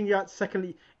 I'm teaching you at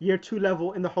second year 2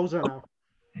 level in the Hawza now.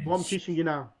 What I'm teaching you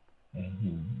now.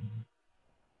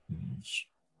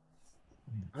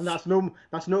 And that's no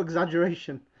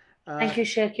exaggeration. Thank you,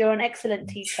 Sheikh. You're an excellent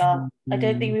teacher. I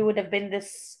don't think we would have been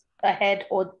this ahead,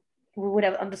 or we would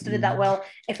have understood it that well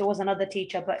if it was another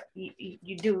teacher. But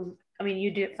you do. I mean,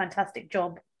 you do a fantastic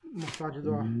job.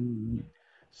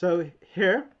 So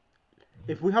here,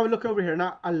 if we have a look over here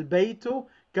now, al-baytu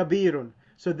kabirun.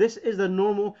 So this is the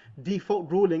normal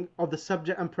default ruling of the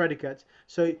subject and predicate.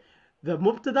 So the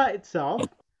mubtada itself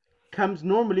comes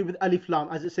normally with alif lam,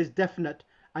 as it says definite.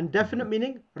 And definite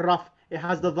meaning raf. It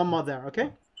has the dhamma there,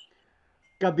 okay?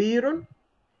 Kabirun,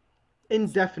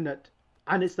 indefinite.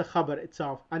 And it's the khabar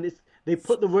itself. And they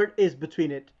put the word is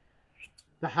between it.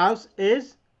 The house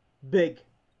is big.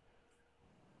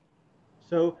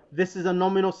 So this is a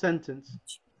nominal sentence.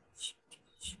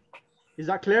 Is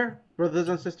that clear, brothers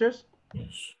and sisters?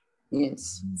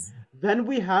 Yes. Then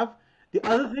we have the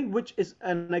other thing, which is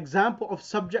an example of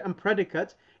subject and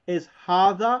predicate, is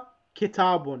hada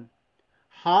kitabun.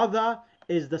 Hada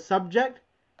is the subject.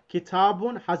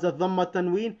 Kitabun has a dhamma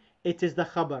tanween. It is the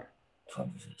khabar.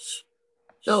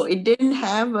 So it didn't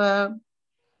have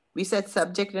we said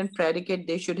subject and predicate,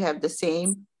 they should have the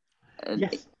same.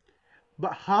 Yes.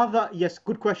 But hada, yes,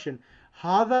 good question.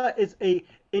 Hada is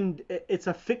it's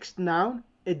a fixed noun.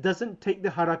 It doesn't take the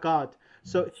harakat.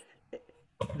 So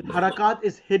the harakat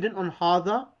is hidden on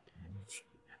hada,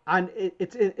 and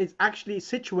it's actually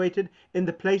situated in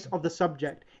the place of the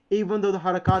subject, even though the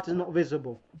harakat is not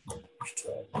visible.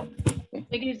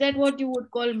 Like, is that what you would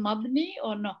call mabni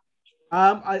or no?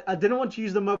 I didn't want to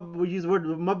use the word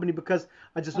mabni because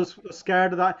I just was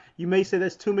scared of that. You may say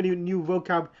there's too many new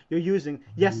vocab you're using.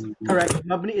 Yes, correct.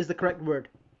 Mabni is the correct word.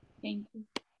 Thank you.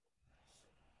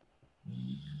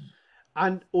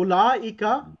 And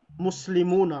ulaika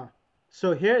muslimuna.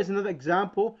 So here is another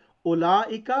example.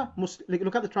 Ulaika,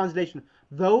 look at the translation.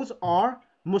 Those are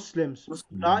Muslims.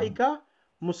 Ulaika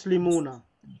muslimuna.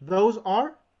 Those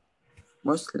are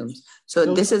Muslims.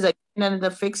 So this is again another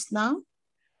fixed noun?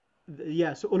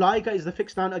 Yeah, so ulaika is the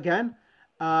fixed noun again,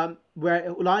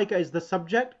 where ulaika is the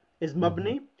subject, is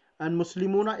mabni, and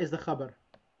muslimuna is the khabar.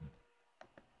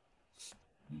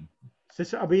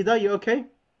 Sister Abida, you okay?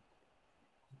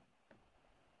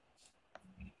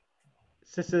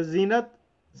 Sister Zinat,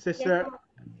 Sister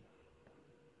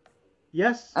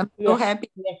Yes? I'm so Yes. happy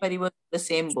everybody was in the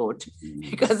same boat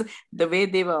because the way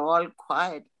they were all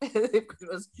quiet, it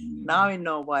was, now I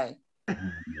know why.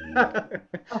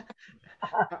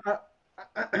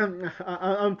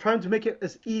 I'm trying to make it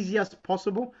as easy as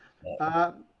possible.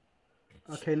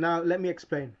 Okay, now let me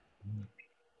explain.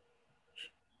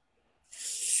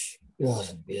 Ya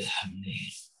Rabbi,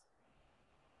 alhamdulillah.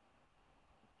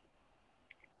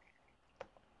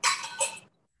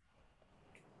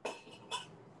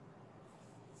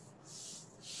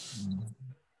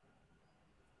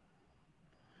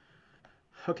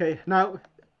 Okay, now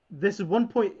this is one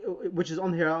point which is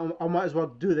on here. I might as well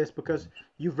do this because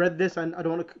you've read this and I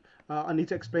don't want to. I need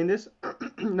to explain this.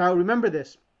 Now remember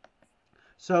this.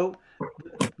 So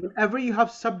whenever you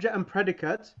have subject and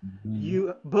predicate,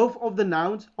 you both of the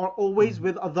nouns are always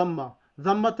with a dhamma,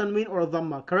 dhamma tanween or a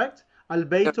dhamma. Correct? Al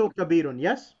baytu kabirun.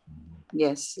 Yes.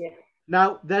 Yes. Yeah.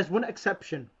 Now there's one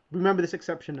exception. Remember this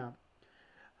exception now.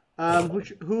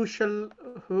 Who shall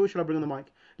I bring on the mic?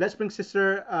 Let's bring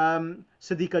Sister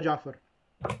Sadiqa Jafar.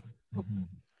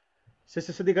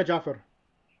 Sister Sadiqa Jafar.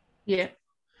 Yeah.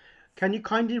 Can you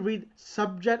kindly read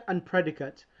subject and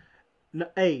predicate?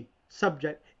 A.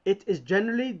 Subject. It is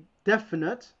generally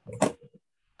definite.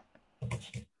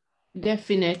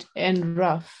 Definite and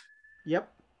rough.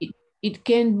 Yep. It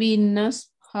can be nasb,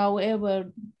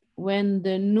 however, when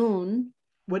the noon,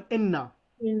 When inna.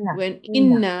 when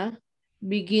inna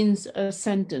begins a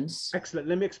sentence. Excellent.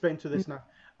 Let me explain to this now.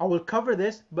 I will cover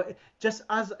this, but just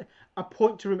as a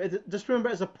point to remember, just remember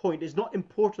as a point. It's not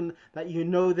important that you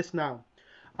know this now.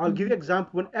 I'll give you an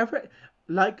example. Whenever,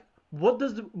 like, what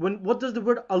does the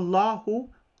word Allahu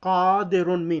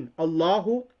Qadirun mean? Allah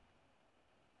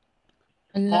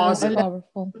Allahu is Qadir.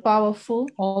 powerful. Powerful.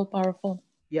 All powerful.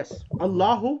 Yes.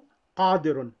 Allahu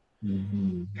Qadirun.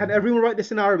 Can everyone write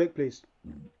this in Arabic, please?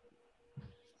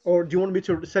 Or do you want me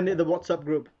to send it in the WhatsApp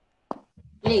group?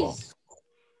 Please.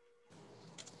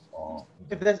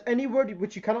 If there's any word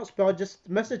which you cannot spell, just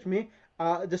message me.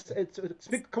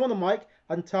 Come on the mic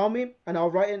and tell me, and I'll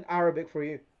write it in Arabic for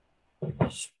you.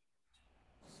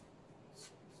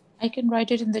 I can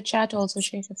write it in the chat also,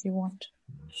 Sheikh, if you want.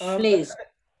 Please.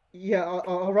 Yeah,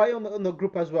 I'll write it on the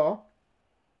group as well.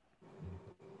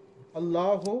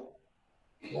 Allahu.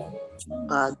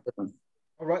 Qadirun.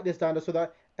 I'll write this down so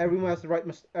that everyone has the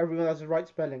right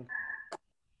spelling.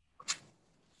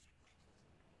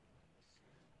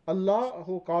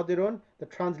 Allahu Qadirun. The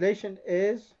translation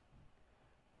is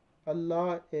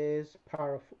Allah is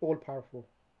powerful, all powerful.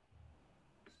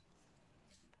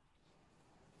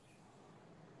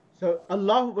 So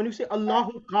Allah, when you say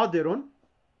Allahu Qadirun,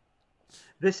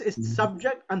 this is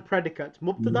subject and predicate,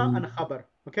 mubtada and khabar.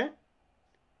 Okay?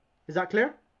 Is that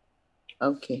clear?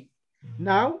 Okay.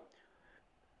 Now,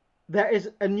 there is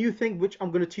a new thing which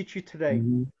I'm going to teach you today.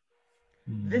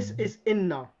 This is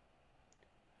inna.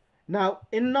 Now,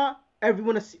 inna,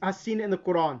 everyone has seen it in the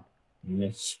Quran.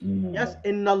 Yes. Yes,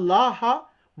 inna Allaha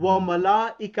wa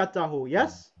malaikatahu.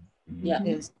 Yes? Yeah.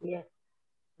 Yes. Yeah.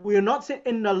 We are not saying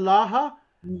inna Allaha,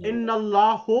 inna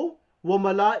Allahu wa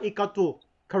malaikatu.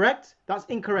 Correct? That's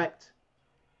incorrect.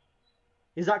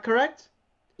 Is that correct?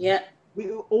 Yeah.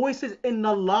 We always say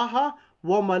inna Allaha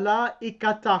wa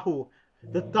malaikatahu.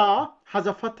 The ta has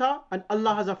a fatha and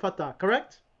Allah has a fatha.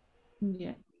 Correct?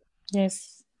 Yeah.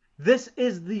 Yes. This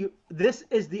is the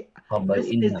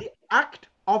act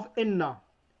of inna.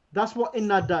 That's what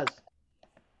inna does.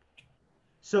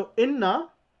 So inna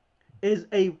is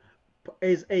a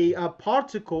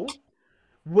particle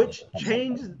which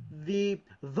changes the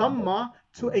dhamma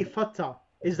to a fatha.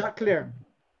 Is that clear?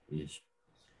 Yes.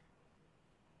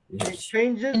 It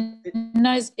changes.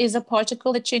 Inna is a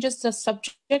particle that changes the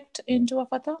subject into a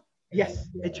fatha? Yes,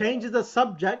 it changes the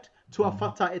subject to a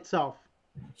fatha itself.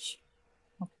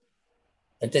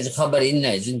 It is khabar inna,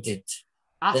 isn't it?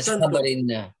 That's Ahsantum. khabar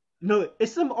inna. No,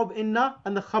 ism of inna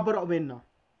and the khabar of inna.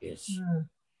 Yes.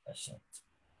 That's it.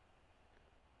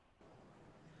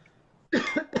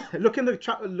 Look in the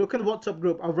chat, look in the WhatsApp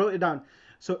group. I wrote it down.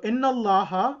 So inna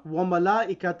Allaha wa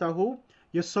malaikatahu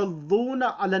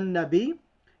yusalluna ala nabi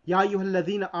ya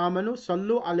ayyuhalladhina amanu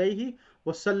sallu alayhi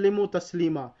wa sallimu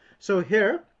taslima. So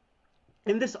here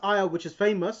in this ayah which is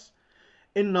famous,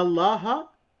 inna Allaha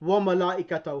wa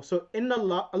malaikatahu. So inna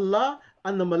Allah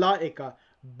and the malaika,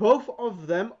 both of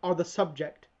them are the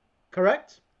subject.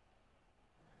 Correct?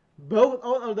 Both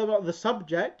of them are the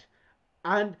subject,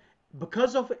 and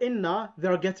because of inna, they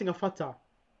are getting a fatah.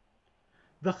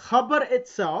 The khabar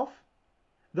itself,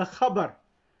 the khabar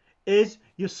is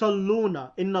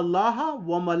yusalluna inna Allaha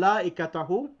wa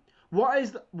malaikatahu.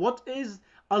 What is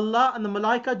Allah and the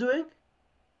malaika doing?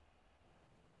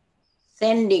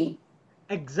 Sending.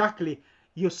 Exactly.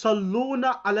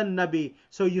 Yusalluna ala nabi.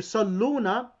 So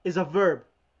yusalluna is a verb.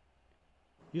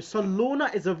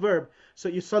 Yusalluna is a verb. So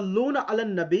yusalluna ala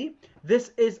nabi.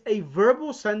 This is a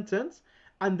verbal sentence,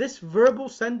 and this verbal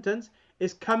sentence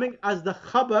is coming as the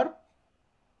khabar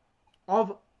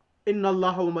of inna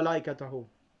Allah wa malaikatahu.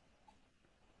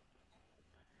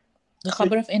 The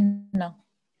khabar of inna.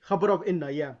 Khabar of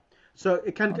inna, yeah. So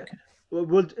it can. Okay.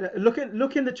 We'll look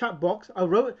in the chat box. I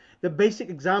wrote the basic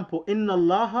example. Inna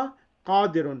Allaha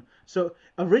qadirun. So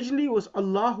originally it was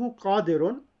Allahu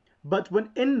qadirun, but when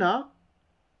inna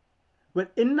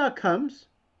comes,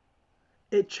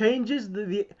 it changes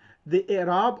the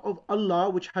i'rab of Allah,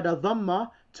 which had a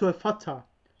dhamma, to a fatha.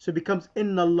 So it becomes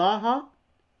Inna Allaha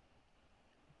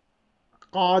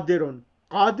qadirun.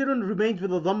 Qadirun remains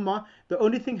with a dhamma. The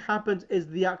only thing happens is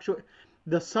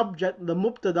the subject, the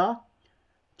mubtada,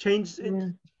 changes it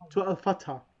to a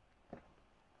fatha.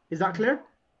 Is that clear?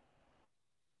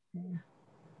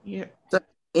 Yeah. So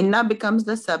inna becomes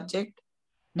the subject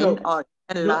No. in or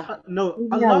Allah. No.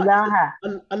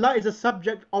 Inna Allah is a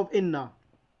subject of inna.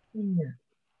 Inna.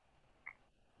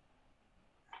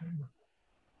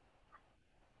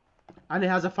 And it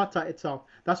has a fatha itself.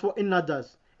 That's what inna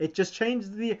does. It just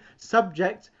changes the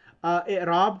subject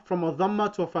i'rab from a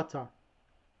dhamma to a fatha.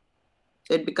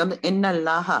 So it becomes inna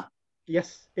Allah.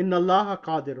 Yes, inna Allaha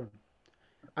qadirun.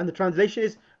 And the translation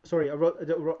is, sorry, I wrote,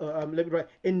 let me write,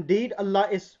 indeed Allah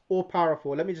is all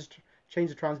powerful. Let me just change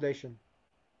the translation.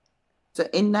 So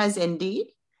inna is indeed.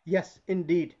 Yes,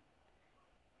 indeed.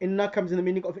 Inna comes in the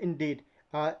meaning of indeed.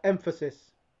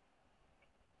 Emphasis.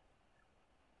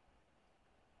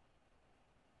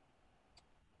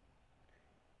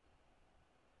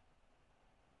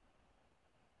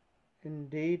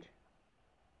 Indeed.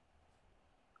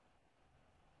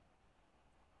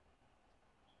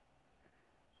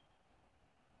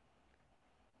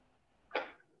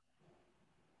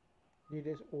 Indeed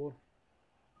is all.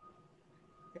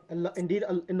 Allah, indeed,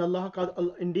 in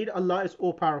Allah, indeed Allah is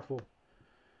all powerful.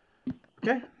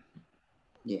 Okay.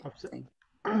 Yeah.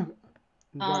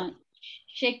 Right.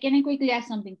 Sheikh, can I quickly ask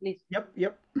something, please?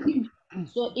 Yep.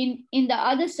 So in the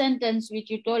other sentence which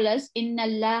you told us, Inna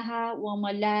Allaha wa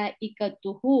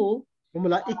malaikatuhu.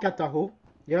 Malaikatahu.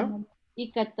 Yeah.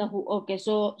 Malaikatahu. Okay,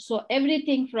 so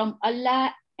everything from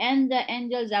Allah and the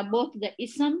angels are both the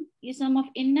ism of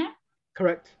inna.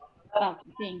 Correct.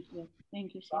 Thank you,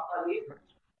 Sheikh.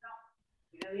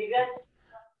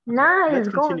 Nah, Let's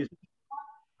it's continue. gone.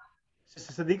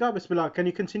 Sister Sadiqa, Bismillah. Can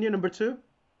you continue number 2?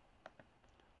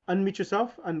 Unmute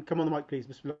yourself and come on the mic, please.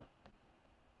 Bismillah.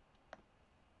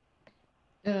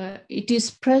 It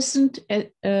is present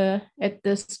at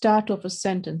the start of a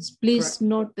sentence. Please Correct.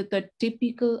 note that the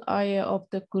typical ayah of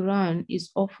the Quran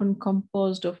is often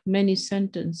composed of many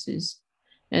sentences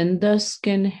and thus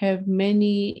can have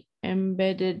many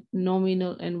embedded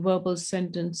nominal and verbal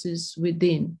sentences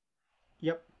within.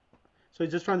 Yep. So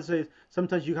just trying to say,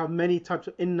 sometimes you have many types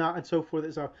of inna and so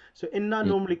forth. So inna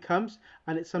normally comes,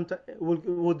 and it's sometimes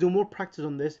we'll do more practice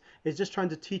on this. It's just trying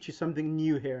to teach you something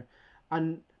new here.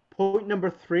 And point number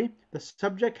 3, the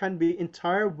subject can be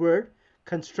entire word,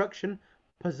 construction,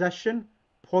 possession,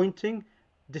 pointing,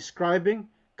 describing,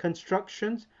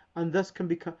 constructions, and thus can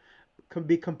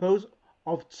be composed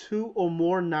of 2 or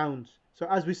more nouns. So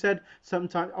as we said,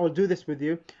 sometimes I'll do this with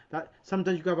you, that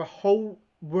sometimes you can have a whole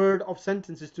word of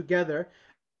sentences together,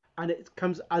 and it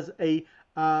comes as a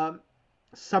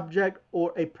subject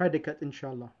or a predicate,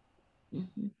 inshallah.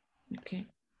 Okay.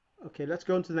 Okay, let's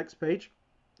go on to the next page.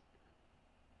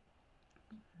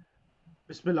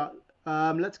 Bismillah.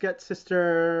 Let's get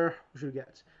Sister. Who should we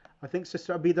get? I think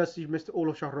Sister Abida. You missed all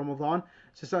of Shahr Ramadan.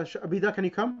 Sister Abida, can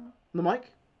you come on the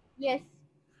mic? Yes.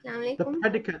 Assalamu The alaikum.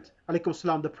 predicate. Alaikum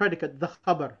salam. The predicate. The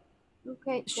khabar.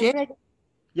 Okay. Sheikh,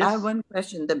 Yes. I have one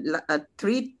question. The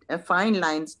 3 fine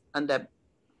lines on the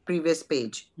previous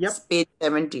page. Yep. It's page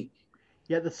 70.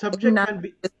 Yeah, the subject Inna, can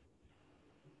be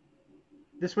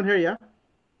this one here. Yeah.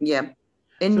 yeah.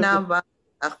 Inna wa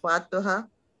akhwatuha.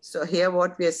 So here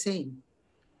what we are saying.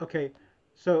 Okay.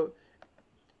 So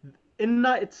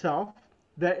inna itself,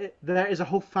 there is a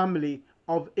whole family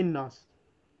of innas.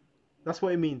 That's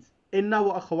what it means. Inna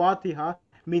wa akhawatiha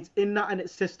means inna and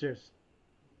its sisters.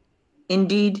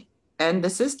 Indeed. And the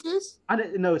sisters?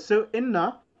 No, so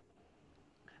inna,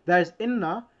 there's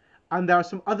inna, and there are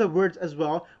some other words as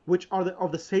well which are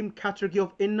of the same category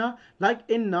of inna. Like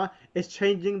inna is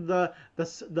changing the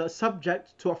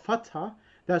subject to a fatha.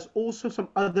 There's also some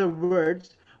other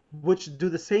words which do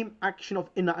the same action of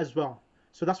inna as well.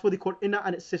 So that's what they call inna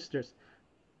and its sisters.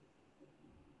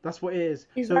 That's what it is.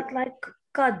 Is So that like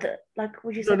qad, like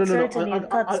what you No, said, no, no, no. certainly, and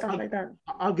qad, stuff like that.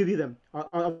 I'll give you them.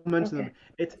 I'll mention Okay. them.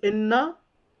 It's inna,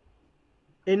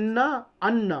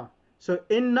 anna. So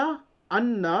inna,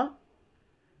 anna,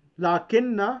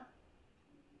 lakinna.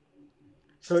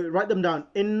 So write them down.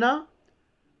 Inna,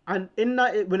 and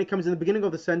inna when it comes in the beginning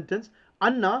of the sentence.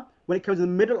 Anna when it comes in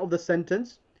the middle of the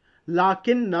sentence.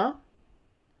 Lakinna,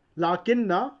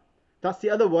 lakinna. That's the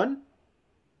other one.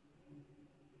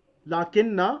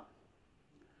 Lakinna.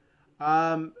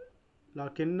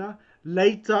 Lakinna.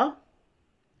 Later.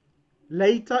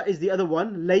 Later is the other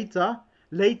one. Later.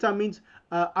 Later means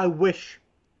I wish.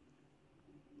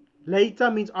 Later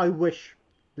means I wish.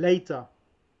 Later.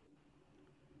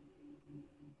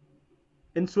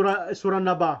 In Surah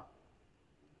Naba.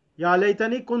 Ya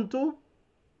laytani kuntu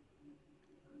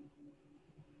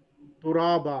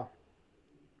turaba.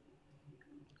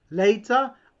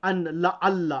 Later and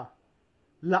la'alla.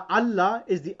 La'alla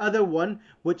is the other one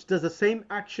which does the same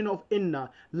action of inna.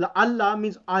 La'alla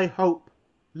means I hope.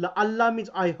 La'alla means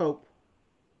I hope.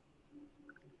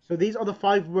 So these are the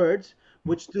 5 words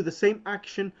which do the same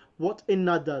action what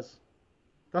inna does.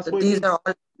 That's So what it these means. are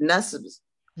all nasbs.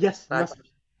 Yes, Right. nasb.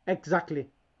 Exactly.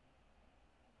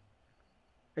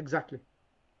 Exactly.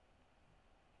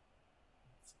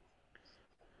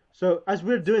 So as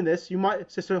we're doing this, you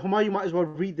might, Sister Huma, you might as well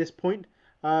read this point,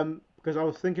 because I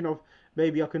was thinking of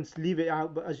maybe I can leave it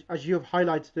out, but as you have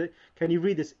highlighted it, can you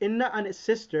read this? Inna and its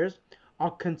sisters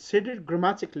are considered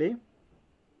grammatically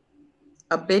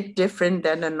A bit different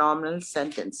than a nominal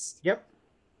sentence. Yep.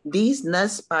 These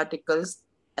nas particles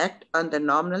act on the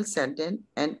nominal sentence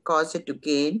and cause it to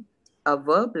gain a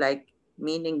verb-like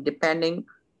meaning depending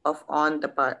on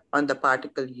the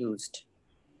particle used.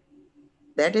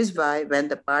 That is why when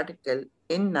the particle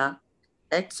inna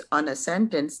acts on a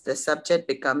sentence, the subject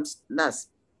becomes nas.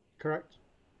 Correct.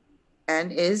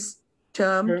 And is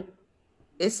termed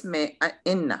isme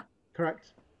inna.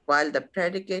 Correct. While the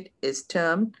predicate is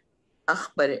termed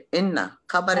akhbar inna,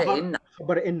 khabar inna.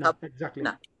 Khabar inna. Exactly.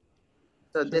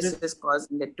 So this is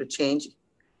causing it to change.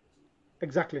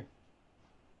 Exactly.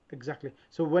 Exactly.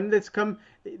 So when this come,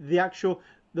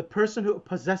 the person who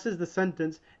possesses the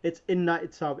sentence, it's inna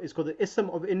itself. It's called the ism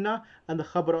of inna and the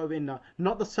khabar of inna.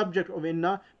 Not the subject of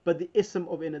inna, but the ism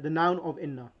of inna, the noun of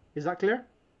inna. Is that clear?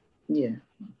 Yeah.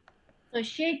 So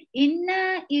Sheikh,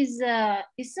 inna is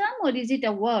ism or is it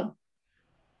a verb?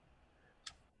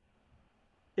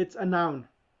 It's a noun.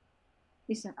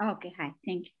 Ism. Okay, hi,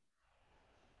 thank you.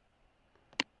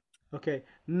 Okay,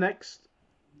 next.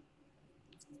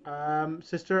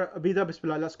 Sister Abida,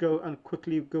 Bismillah, let's go and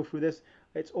quickly go through this.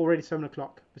 It's already 7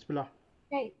 o'clock. Bismillah.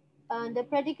 Right. The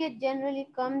predicate generally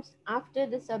comes after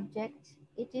the subject.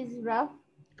 It is rough.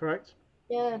 Correct.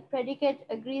 The predicate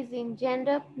agrees in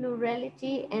gender,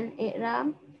 plurality, and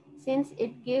i'rab, since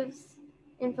it gives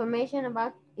information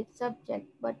about its subject,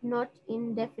 but not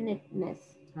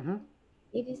indefiniteness.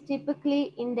 It is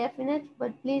typically indefinite,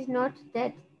 but please note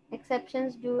that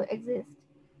exceptions do exist.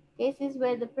 Cases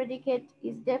where the predicate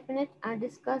is definite are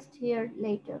discussed here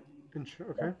later.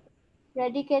 Okay.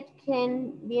 Predicate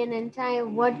can be an entire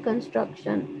word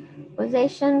construction,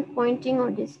 possession, pointing,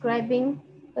 or describing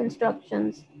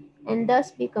constructions, and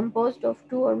thus be composed of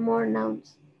 2 or more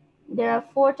nouns. There are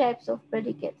 4 types of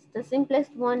predicates. The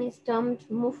simplest one is termed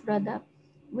mufrada,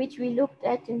 which we looked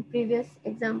at in previous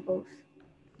examples.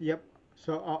 Yep.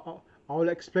 So I'll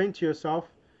explain to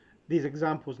yourself these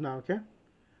examples now, okay?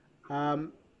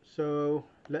 So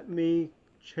let me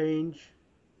change.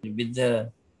 With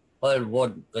the whole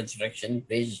word construction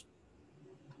page.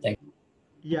 Thank you.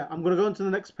 Yeah, I'm going to go on to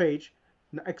the next page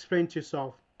and explain to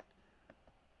yourself.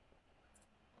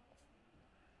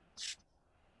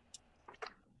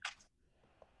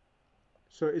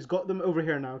 So it's got them over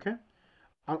here now, okay?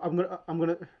 I'm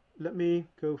gonna let me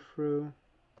go through.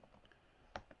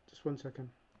 Just 1 second.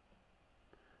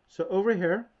 So over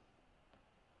here,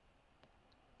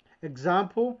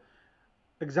 examples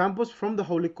from the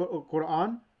Holy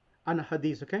Quran and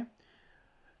Hadith, okay?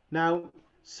 Now,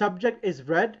 subject is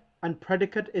red and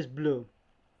predicate is blue.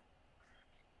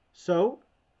 So,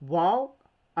 wow,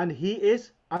 and he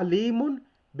is alimun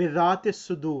bidhatis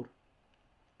sudur.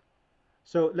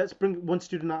 So let's bring one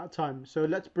student at a time. So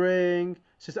let's bring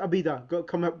Sister Abida.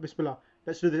 Come up, Bismillah.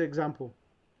 Let's do this example.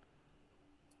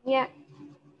 Yeah.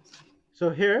 So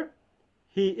here,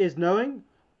 he is knowing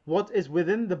what is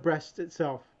within the breast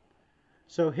itself.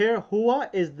 So here, huwa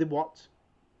is the what?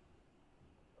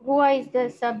 Huwa is the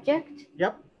subject.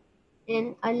 Yep.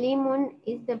 And alimun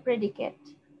is the predicate.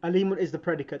 Alimun is the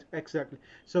predicate, exactly.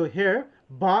 So here,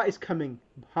 ba is coming.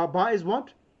 Ba is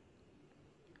what?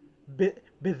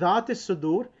 Bidhat is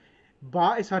sudur.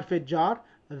 Ba is harf jar.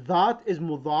 That is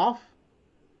mudaf,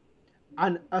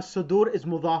 and as-sudur is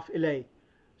mudaf ilay.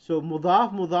 So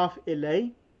mudaf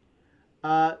ilay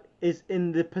is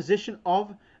in the position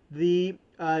of the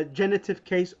genitive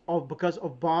case of because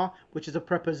of ba, which is a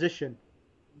preposition.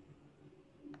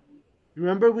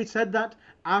 Remember we said that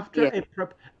after Yeah.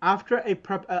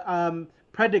 a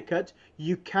predicate,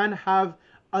 you can have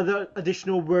other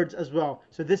additional words as well.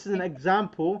 So this is an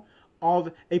example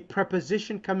of a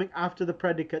preposition coming after the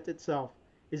predicate itself.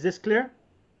 Is this clear?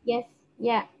 Yes.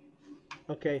 Yeah.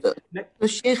 Okay. So,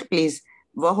 Sheikh, please.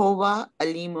 Wahuwa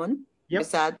alimun Yep.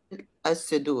 bisad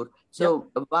as-sudur.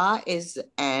 So, wa is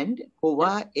and,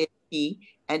 huwa is he,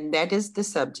 and that is the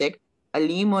subject.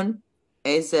 Alimun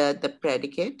is the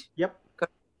predicate. Yep.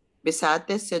 Bisad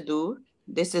as-sudur,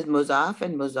 this is muzaf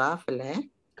and muzaf alayh.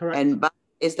 Correct. And ba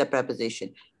is the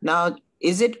preposition. Now,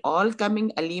 is it all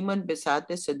coming alimun bisad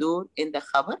as-sudur in the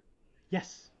khabar?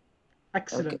 Yes.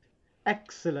 Excellent. Okay.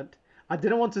 Excellent. I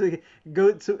didn't want to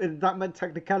go to that many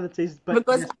technicalities, but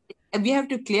because yes. we have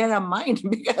to clear our mind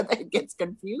because it gets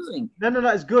confusing. No,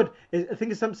 it's good. I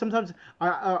think sometimes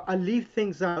I leave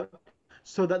things out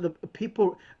so that the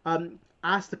people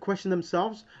ask the question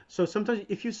themselves. So sometimes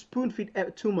if you spoon feed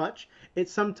too much,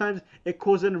 sometimes it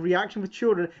causes a reaction with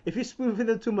children. If you spoon feed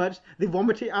them too much, they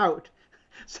vomit it out.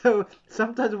 So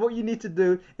sometimes what you need to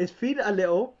do is feed it a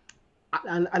little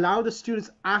and allow the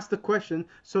students ask the question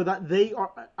so that they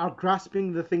are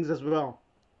grasping the things as well.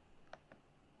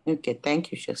 Okay,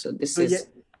 thank you, Sheikh. So this So is... yeah,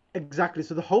 exactly.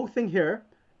 So the whole thing here,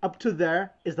 up to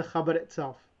there, is the khabar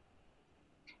itself.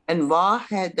 And wa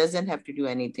doesn't have to do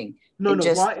anything. No,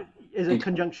 just... wa is a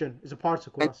conjunction, is a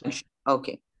particle. Conjunction.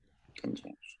 Okay,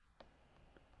 conjunction.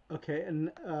 Okay,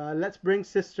 and let's bring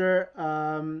Sister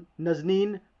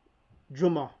Nazneen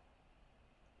Juma.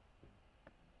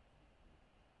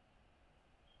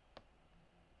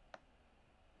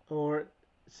 Or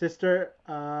Sister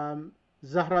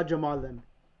Zahra Jamal then.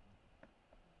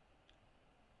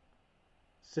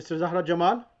 Sister Zahra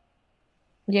Jamal?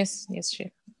 Yes,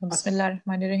 Sheikh. Bismillah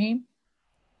ar-Rahman ar-Rahim.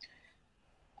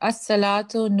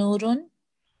 As-salatu nurun,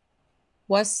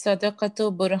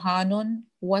 was-sadaqatu burhanun,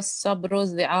 was-sabru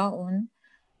dhi'a'un,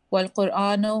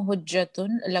 wal-Qur'anu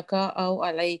hujjatun laka aw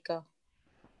alayka.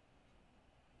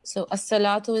 So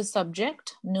as-salatu is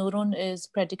subject, nurun is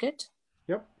predicate.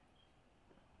 Yep.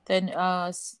 Then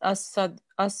as-sadaqatu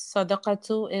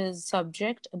is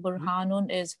subject, burhanun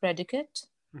is predicate.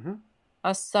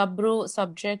 As-sabru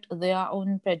subject,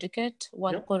 dhi'a'un predicate,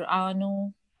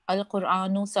 wal-Qur'anu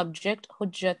al-Qur'anu subject,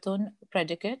 hujjatun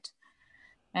predicate.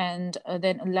 And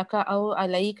then laka aw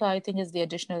alayka, I think, is the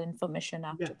additional information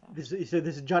after that. This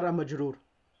is jar and majroor.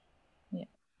 Yeah.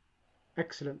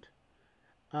 Excellent.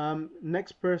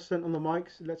 Next person on the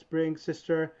mics, let's bring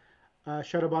Sister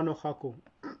Sharabano Khaku.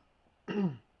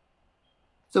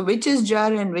 So which is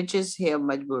jar and which is here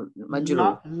majroor?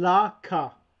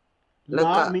 Laka.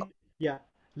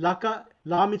 Laka.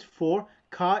 La means for,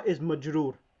 ka is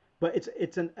majroor, but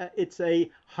it's a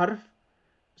harf,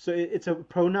 so it's a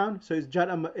pronoun, so it's jar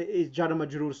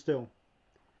majroor still.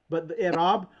 But the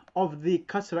i'rab of the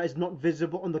kasra is not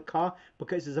visible on the ka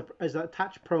because it's an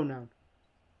attached pronoun.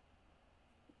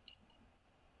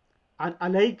 And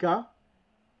alayka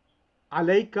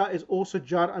is also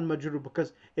jar and majroor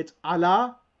because it's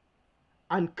ala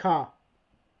and ka.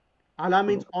 Ala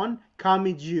means on, ka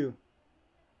means you.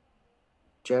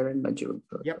 Jar and majroor.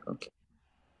 Yep. Okay.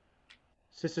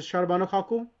 Sister Sharbano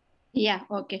Khaku? Yeah,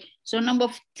 okay. So number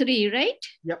 3, right?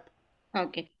 Yep.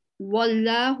 Okay.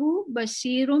 Wallahu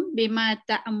basirum bima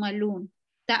ta'maluna.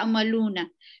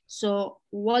 So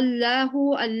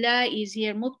wallahu, Allah is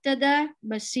here mubtada,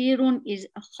 basirun is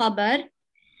khabar.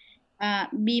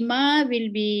 Bima will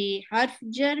be harf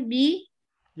jar bi.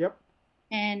 Yep.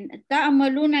 And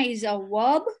ta'maluna is a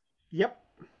verb. Yep.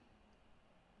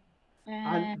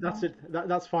 And that's it.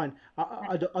 That's fine.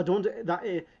 I don't that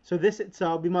is, so this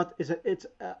itself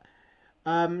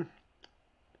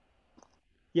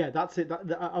yeah, that's it. I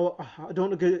don't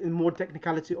want to go in more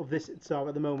technicality of this itself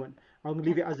at the moment. I'm going to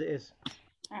leave it as it is.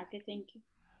 Okay, thank you.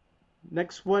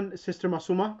 Next one, Sister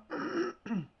Masuma.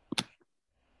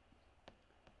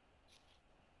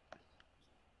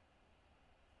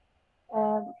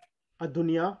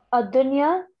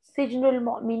 الدنيا سجن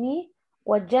المؤمن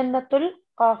وجنة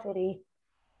الكافر.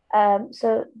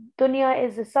 So dunya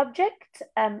is the subject,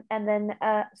 and then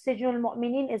سجن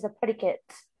المؤمنين is a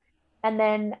predicate, and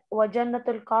then وجنة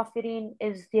الكافرين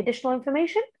is the additional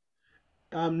information.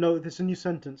 No, this is a new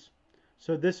sentence.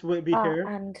 So this will be here.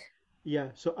 And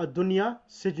yeah, so الدنيا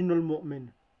سجن المؤمن.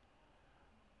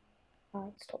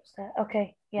 It stops there.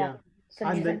 Okay, yeah. So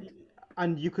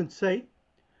and you can say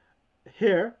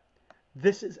here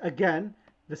This is again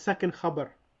the second khabar.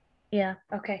 Yeah,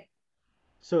 okay.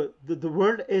 So the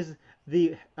word is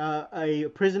a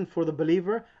prison for the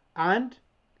believer and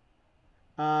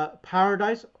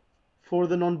paradise for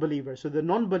the non-believer. So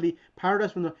the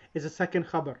paradise is a second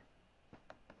khabar.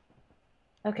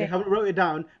 Okay. They haven't wrote it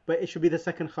down, but it should be the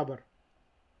second khabar.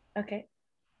 Okay.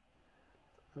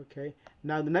 Okay.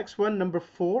 Now the next one, number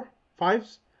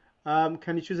 5s.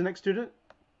 Can you choose the next student?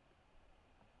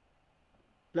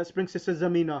 Let's bring Sister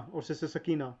Zamina or Sister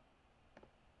Sakina.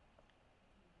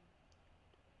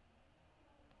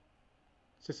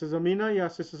 Sister Zamina, yeah,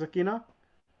 Sister Sakina.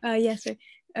 Yes. So,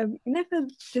 for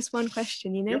just one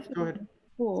question, Yep, for go ahead.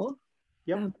 4,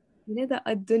 Yep. The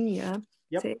ad-dunya,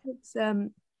 Yep. so if it's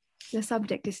the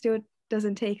subject, it still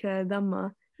doesn't take a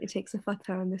dhamma, it takes a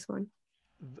fatha on this one.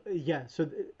 Yeah, so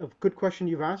a good question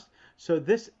you've asked. So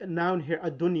this noun here,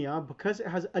 ad-dunya, because it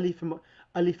has alif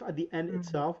at the end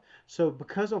itself, so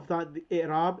because of that, the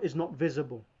i'rab is not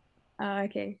visible.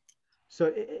 Okay.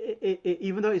 So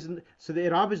even though so the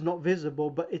i'rab is not visible,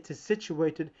 but it is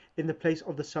situated in the place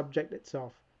of the subject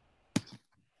itself.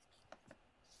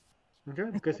 Okay,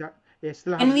 because it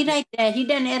still has. Can we write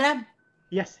hidden i'rab?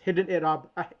 Yes, hidden i'rab.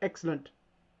 Excellent.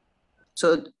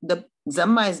 So the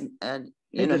Zamma is,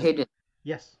 hidden.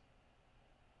 Yes.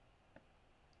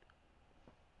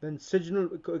 Then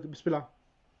Sijnul, Bismillah.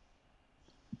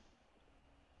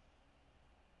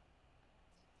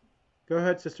 Go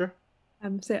ahead, sister.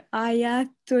 So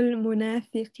ayatul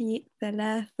munafiqi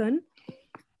thalathun.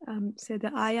 So the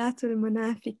ayatul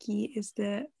munafiqi is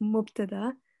the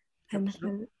mubtada,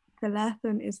 and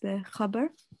thalathun is the khabar.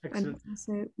 Excellent. And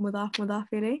also mudaf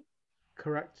ilayh.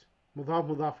 Correct.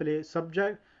 Mudaf ilayh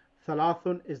subject.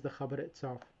 Thalathun is the khabar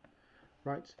itself.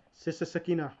 Right. Sister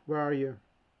Sakina, where are you?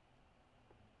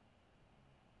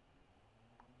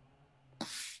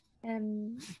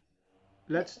 I'm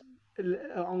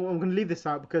going to leave this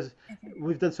out because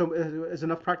we've done there's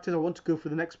enough practice. I want to go for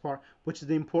the next part, which is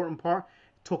the important part,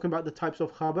 talking about the types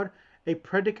of khabar. A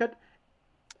predicate.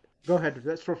 Go ahead.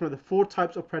 Let's start from the 4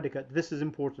 types of predicate. This is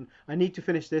important. I need to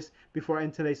finish this before I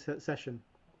end today's session.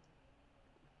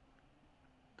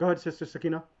 Go ahead, Sister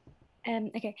Sakina.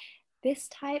 Okay. This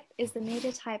type is the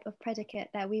major type of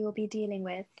predicate that we will be dealing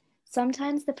with.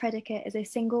 Sometimes the predicate is a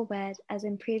single word, as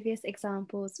in previous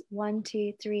examples 1,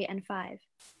 2, 3, and 5.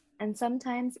 And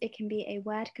sometimes it can be a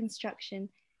word construction,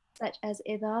 such as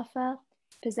idafa,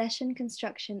 possession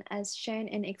construction, as shown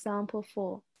in example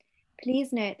 4.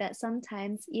 Please note that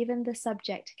sometimes even the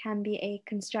subject can be a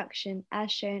construction,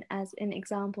 as shown as in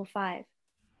example 5.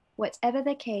 Whatever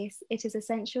the case, it is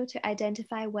essential to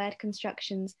identify word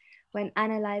constructions when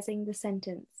analyzing the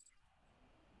sentence.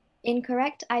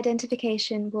 Incorrect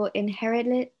identification will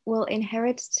inherently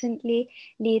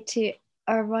lead to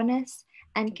erroneous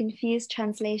and confused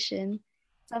translation.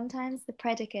 Sometimes the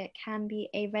predicate can be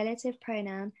a relative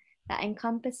pronoun that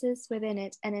encompasses within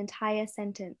it an entire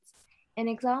sentence. In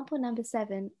example number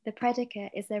 7, the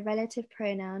predicate is the relative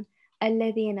pronoun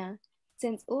alladhina.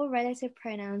 Since all relative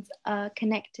pronouns are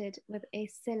connected with a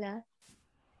sila,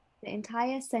 the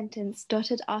entire sentence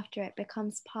dotted after it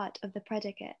becomes part of the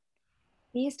predicate.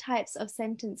 These types of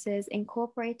sentences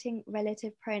incorporating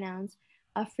relative pronouns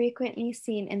are frequently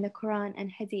seen in the Quran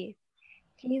and Hadith.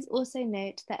 Please also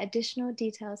note that additional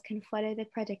details can follow the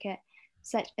predicate,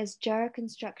 such as jar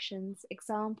constructions,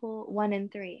 example 1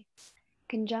 and 3,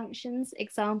 conjunctions,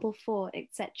 example 4,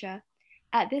 etc.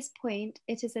 At this point,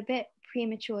 it is a bit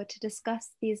premature to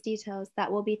discuss these details that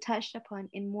will be touched upon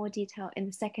in more detail in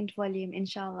the second volume,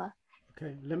 inshallah.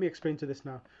 Okay, let me explain to this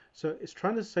now. So it's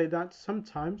trying to say that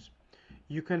sometimes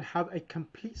you can have a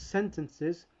complete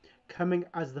sentences coming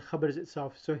as the khabars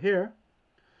itself. So here,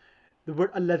 the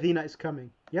word alladhina is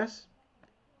coming. Yes?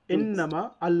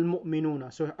 Innama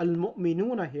al-mu'minuna. So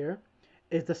al-mu'minuna here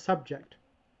is the subject.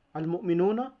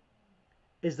 Al-mu'minuna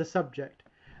is the subject.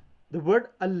 The word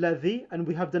alladhi, and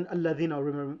we have done alladhina,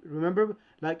 remember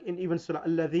like in even surah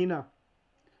alladhina.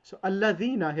 So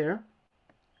alladhina here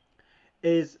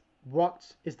is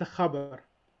what is the khabar.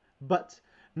 But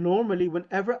normally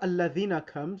whenever alladhina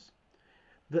comes,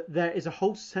 there is a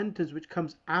whole sentence which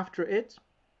comes after it.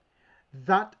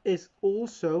 That is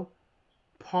also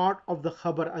part of the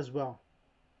khabar as well.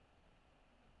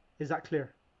 Is that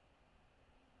clear?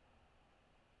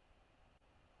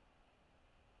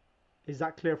 Is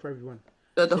that clear for everyone?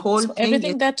 So the whole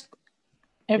thing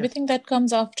everything that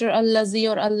comes after allazi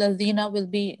or alladhina will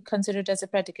be considered as a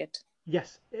predicate.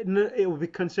 Yes, it will be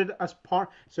considered as part.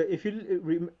 So if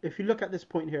you look at this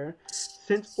point here,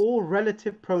 since all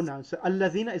relative pronouns, so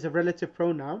alladhina is a relative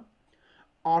pronoun,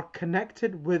 are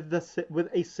connected with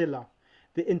a sila.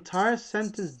 the entire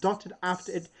sentence dotted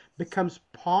after it becomes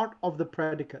part of the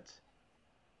predicate.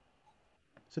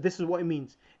 So this is what it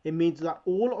means. It means that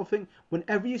all of it,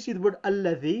 whenever you see the word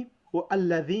alladhi or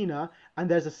alladhina and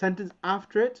there's a sentence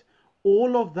after it,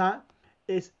 all of that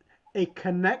is a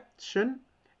connected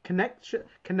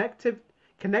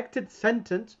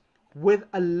sentence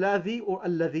with alladhi or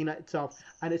alladhina itself,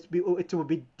 and it will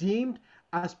be deemed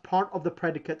as part of the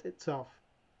predicate itself.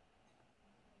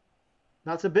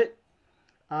 That's a bit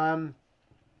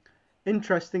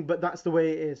interesting, but that's the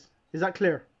way it is. Is that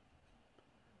clear?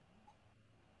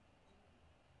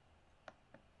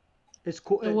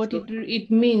 What it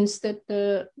means that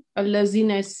the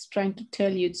Allazina is trying to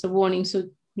tell you, it's a warning, so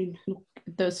you look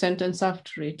at the sentence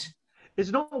after it.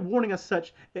 It's not a warning as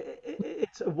such.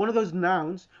 It's one of those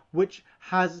nouns which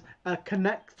has a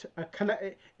connect.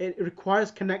 It requires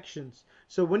connections.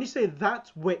 So when you say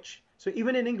that which, so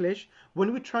even in English,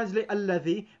 when we translate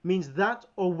alladhi means that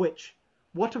or which.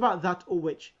 What about that or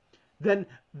which? Then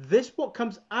this what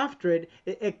comes after it,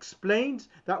 it explains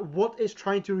that what it's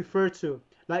trying to refer to.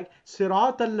 Like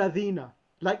Sirat al-Ladina.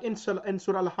 Like in Surah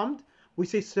Al-Hamd, we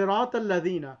say Sirat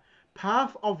al-Ladina.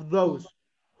 Path of those.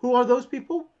 Who are those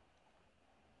people?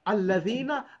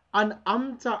 Al-Ladina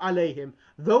an'amta alayhim.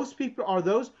 Those people are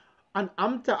those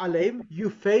an'amta alayhim. You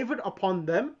favored upon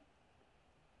them.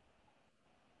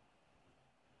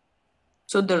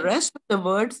 So the rest of the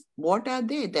words, what are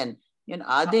they then?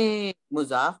 Are they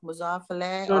muzaf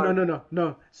alayh?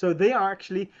 No. So they are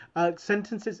actually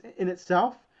sentences in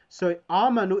itself. So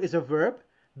amanu is a verb,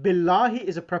 billahi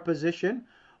is a preposition,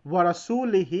 wa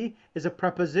rasulihi is a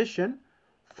preposition,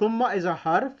 thumma is a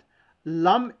harf,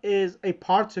 lam is a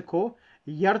particle,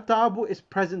 yartabu is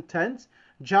present tense,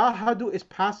 jahadu is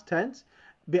past tense,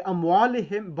 bi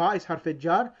amwalihim, ba is harf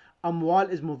jar, amwal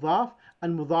is mudaf,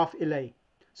 and mudaf ilay.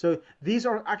 So these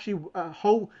are actually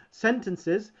whole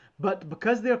sentences, but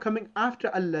because they are coming after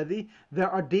alladhi, they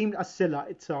are deemed as sila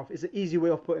itself. It's an easy way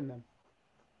of putting them.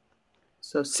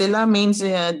 So sila means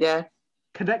they're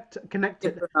connected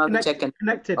Connection.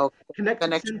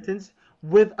 Sentence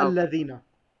with alladhina.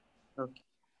 Okay.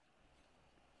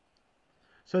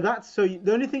 So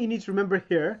the only thing you need to remember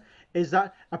here is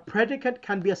that a predicate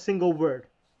can be a single word.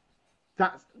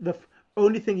 That's the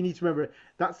only thing you need to remember.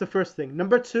 That's the first thing.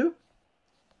 Number two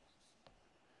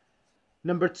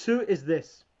is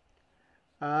this.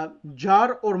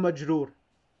 Jar or majroor.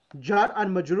 Jar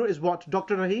and majroor is what?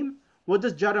 Dr. Rahim? What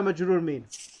does jar and majroor mean?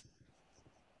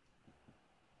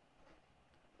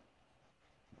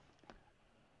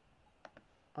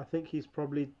 I think he's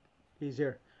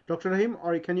here. Dr. Rahim,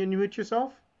 can you unmute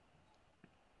yourself?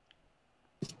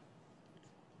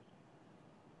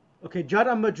 Okay, jar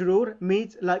and majroor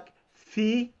means like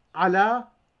fi, ala,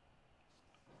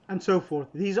 and so forth.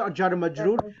 These are jar and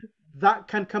majroor. That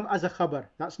can come as a khabar.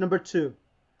 That's number two.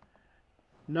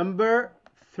 Number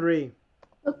three.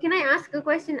 So can I ask a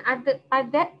question?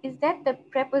 Is that the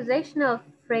prepositional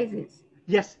phrases?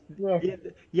 Yes.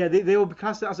 Yeah, they will be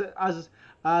classified as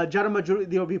jar and majroor.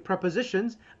 They will be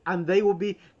prepositions, and they will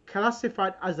be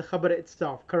classified as the khabar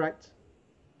itself. Correct.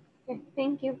 Okay,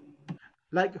 thank you.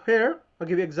 Like here, I'll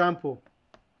give you an example.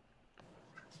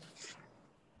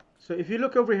 So if you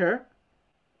look over here,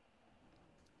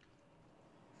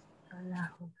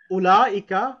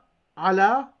 Ulaika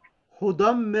ala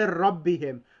hudam min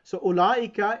rabbihim. So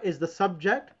ulaika is the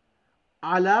subject,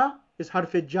 ala is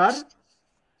harf jar,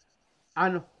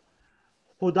 and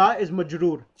huda is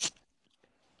majroor.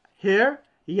 Here,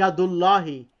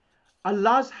 yadullahi,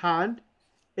 Allah's hand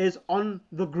is on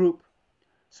the group.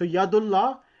 So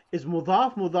yadullah is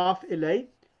mudaf ilay,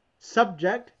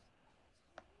 subject,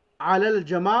 ala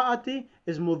al-jama'ati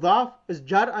is mudaf, is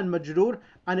jar and majroor,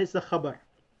 and it's the khabar.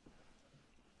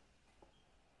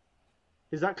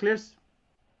 Is that clear?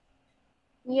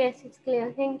 Yes, it's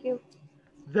clear. Thank you.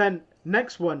 Then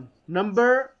next one,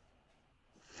 number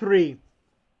three.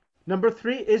 Number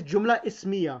three is jumla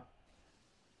ismiya.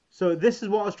 So this is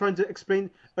what I was trying to explain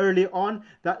earlier on,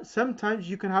 that sometimes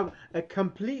you can have a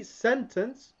complete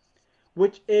sentence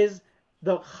which is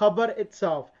the khabar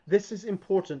itself. This is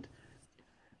important.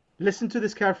 Listen to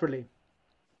this carefully.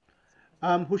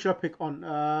 Who should I pick on?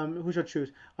 Who should I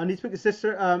choose? I need to pick the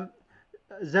sister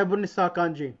Zabunisa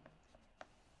Kanji.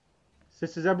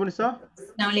 Sister Zabunisa?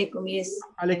 Assalamualaikum, yes.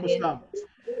 Alaikum salam.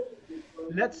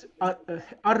 Let's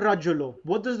ar-rajulu.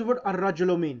 What does the word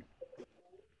ar-rajulu mean?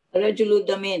 Rajulu,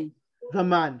 the man. The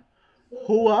man.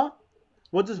 Huwa.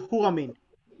 What does huwa mean?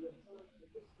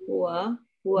 Huwa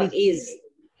is.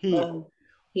 He.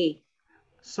 He.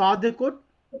 Sadiqun.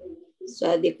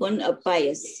 Sadiqun,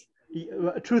 pious.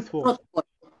 Truthful. Truthful.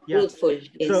 Yeah. Truthful,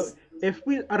 yes. So if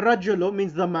ar-rajulu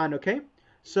means the man, okay?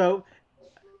 So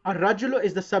Ar-Rajulu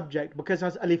is the subject because it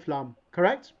has alif lam,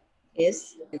 correct?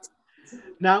 Yes.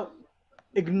 Now,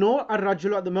 ignore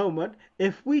Ar-Rajulu at the moment.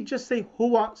 If we just say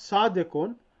Huwa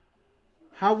Sadiqun,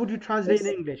 how would you translate in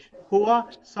Yes. English? Huwa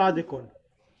Sadiqun.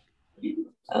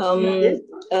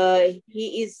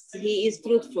 He is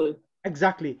truthful.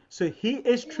 Exactly. So he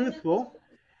is truthful.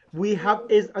 We have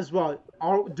is as well.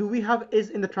 Or do we have is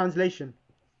in the translation?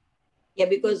 Yeah,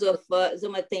 because of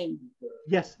Zumatain.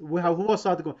 Yes, we have huwa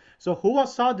sadiqun. So huwa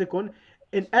sadiqun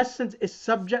in essence is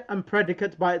subject and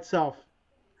predicate by itself.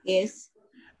 Yes.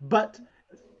 But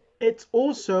it's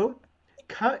also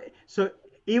so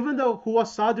even though huwa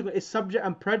sadiqun is subject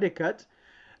and predicate,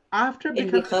 after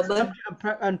becoming subject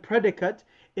and predicate,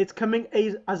 it's coming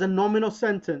as a nominal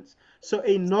sentence. So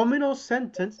a nominal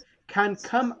sentence can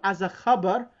come as a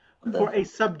khabar for a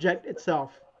subject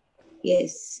itself.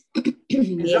 Yes.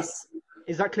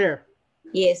 Is that clear?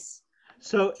 Yes.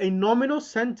 So a nominal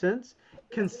sentence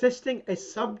consisting a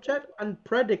subject and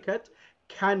predicate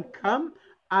can come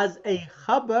as a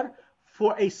khabar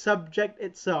for a subject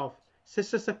itself.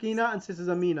 Sister Sakina and Sister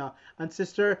Zamina and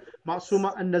Sister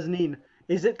Masuma and Nazneen.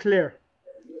 Is it clear?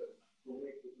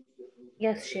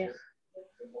 Yes, Sheikh.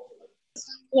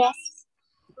 Yes.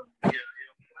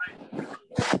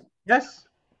 Yes?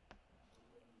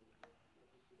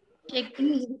 Okay,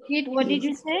 please repeat. What did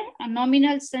you say? A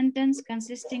nominal sentence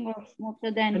consisting of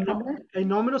mubtada and khabar? A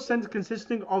nominal sentence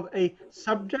consisting of a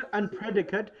subject and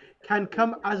predicate can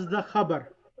come as the khabar.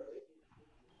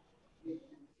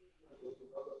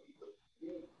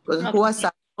 Because huwa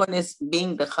sadiqun is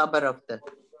being the khabar of the.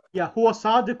 Yeah, huwa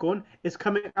sadiqun is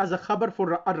coming as a khabar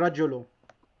for ar-rajulu.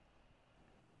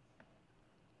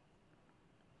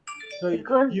 So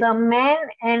because the man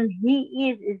and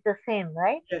he is the same,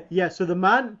 right? Yeah, so the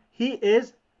man, he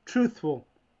is truthful.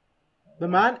 The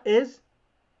man is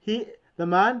he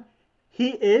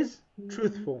is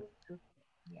truthful.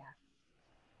 Yeah.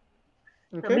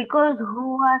 Okay? So because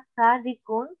huwa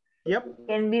sadiqun Yep.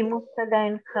 can be mubtada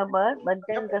and khabar, but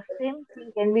then the same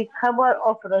thing can be khabar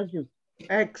of rajul.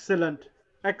 Excellent.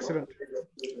 Excellent.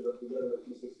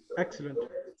 Excellent.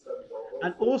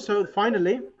 And also,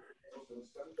 finally,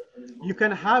 you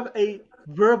can have a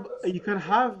verb,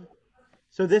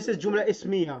 so this is jumla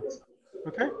ismiya.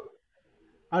 Okay?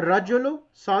 Ar-rajulu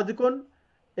sadiqun,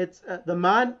 it's the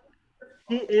man,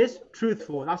 he is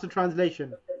truthful. That's the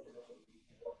translation.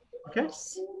 Okay?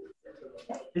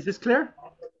 Is this clear?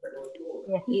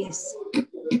 Yes.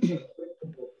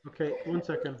 Okay, 1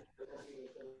 second.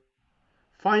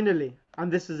 Finally,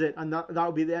 and this is it, and that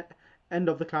will be the end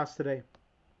of the class today.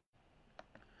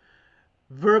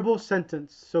 Verbal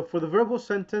sentence. So for the verbal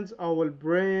sentence, I will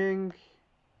bring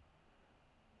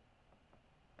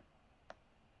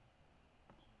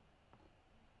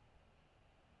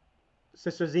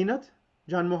Sister Zinat,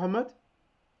 Jan Muhammad.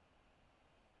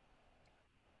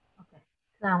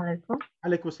 Assalamu alaikum.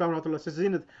 Alaikum assalam wa rahmatullah. Sister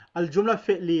Zinat, al-jumla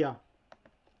fi'liya.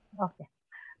 Okay.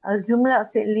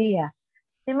 Al-jumla fi'liya.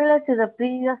 Similar to the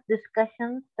previous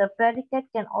discussions, the predicate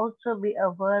can also be a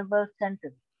verbal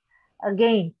sentence.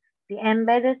 Again, the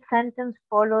embedded sentence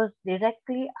follows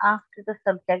directly after the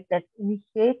subject that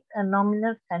initiates a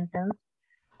nominal sentence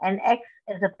and acts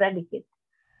as a predicate.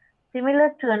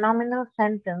 Similar to a nominal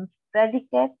sentence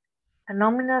predicate,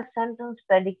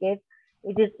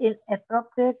 it is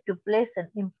inappropriate to place an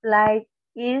implied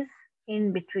is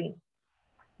in between.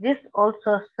 This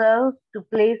also serves to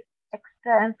place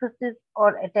extra emphasis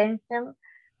or attention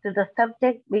to the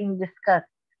subject being discussed,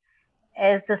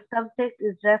 as the subject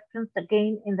is referenced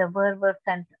again in the verbal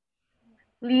sentence.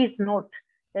 Please note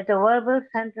that a verbal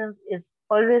sentence is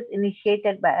always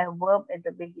initiated by a verb at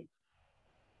the beginning.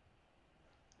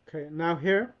 Okay, now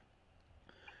here,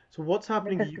 so what's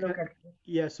happening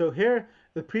here? So here,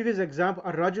 the previous example,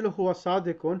 ar-rajulu huwa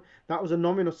sadiqun, that was a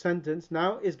nominal sentence.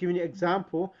 Now it's giving you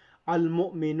example,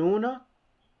 al-mu'minuna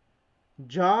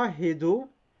jahidu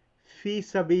fi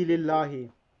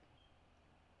sabilillahi.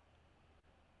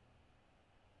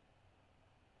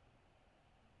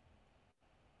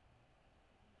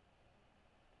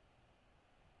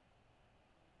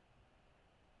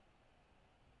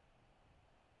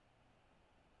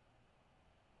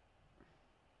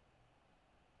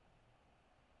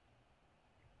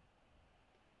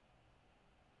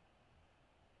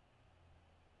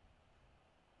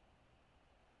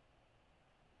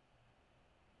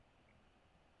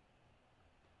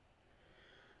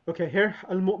 Okay, here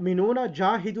al-mu'minuna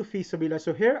jahidu fi sabilillah.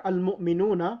 So here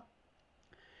al-mu'minuna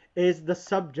is the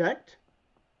subject.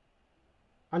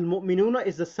 Al-mu'minuna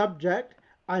is the subject,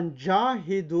 and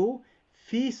jahidu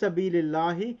fi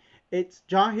sabilillahi. It's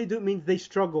jahidu means they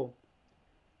struggle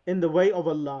in the way of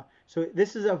Allah. So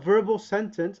this is a verbal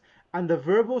sentence, and the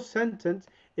verbal sentence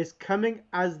is coming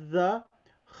as the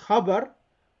khabar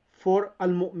for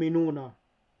al-mu'minuna.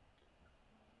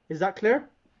 Is that clear?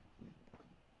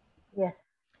 Yes.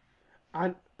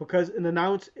 And because in the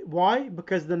nouns, why?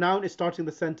 Because the noun is starting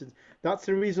the sentence. That's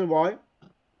the reason why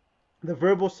the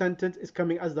verbal sentence is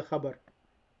coming as the khabar.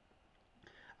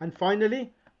 And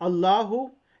finally,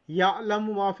 Allahu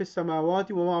ya'lamu ma fi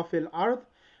samawati wa ma fil ard.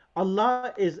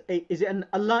 Allah is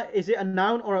it a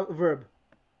noun or a verb?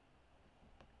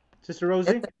 Sister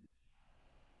Rosie?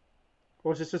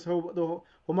 Or Sister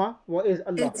Huma? What is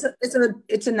Allah?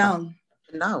 It's a noun.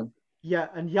 Noun. Yeah,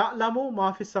 and ya'lamu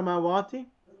ma fi samawati.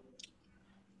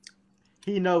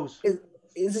 He knows.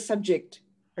 Is a subject.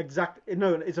 Exactly.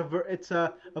 No, it's a verb. It's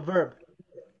a verb.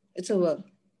 It's a verb.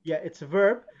 Yeah, it's a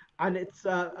verb, and it's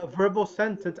a verbal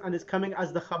sentence, and it's coming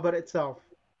as the khabar itself.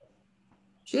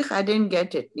 Sheikh, I didn't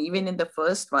get it. Even in the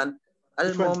first one,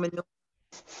 al-mu'minu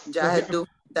jahadu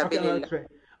sabilillah.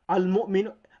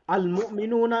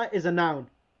 Al-mu'minuna is a noun.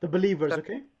 The believers,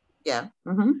 okay? Yeah.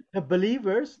 The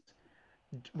believers,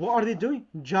 what are they doing?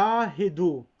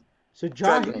 Jahidu. So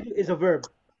jahid is a verb.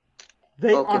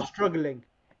 They are struggling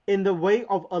in the way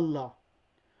of Allah.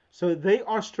 So they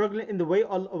are struggling in the way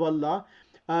of Allah.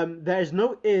 There is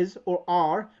no is or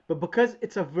are, but because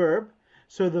it's a verb,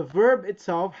 so the verb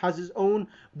itself has its own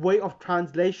way of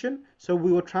translation. So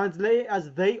we will translate it as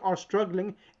they are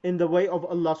struggling in the way of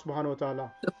Allah subhanahu wa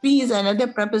ta'ala. So fi is another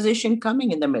preposition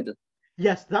coming in the middle.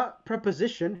 Yes, that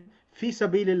preposition, fi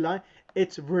sabilillah,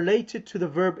 it's related to the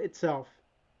verb itself.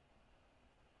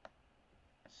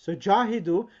 So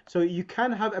jahidu, so you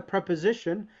can have a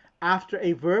preposition after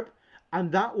a verb, and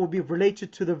that will be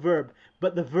related to the verb.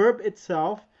 But the verb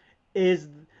itself is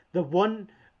the one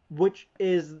which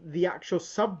is the actual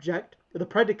subject, the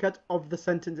predicate of the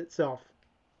sentence itself.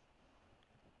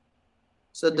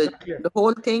 So the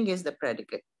whole thing is the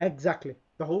predicate. Exactly.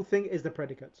 The whole thing is the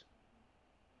predicate.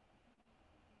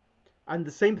 And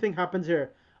the same thing happens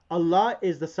here. Allah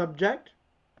is the subject.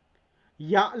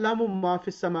 Ya'lamu ma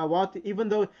fi samawati, even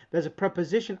though there's a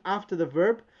preposition after the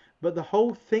verb, but the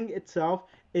whole thing itself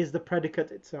is the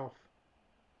predicate itself.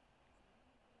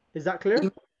 Is that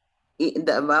clear?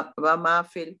 Wa ma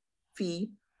fil fi.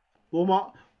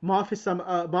 Ma fi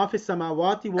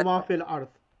samawati wa ma fil ard.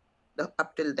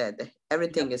 Up till there,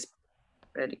 everything is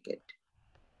predicate.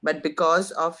 But because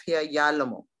of here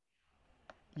ya'lamu.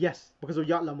 Yes, because of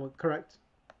ya'lamu, correct.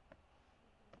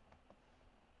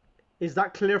 Is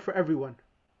that clear for everyone?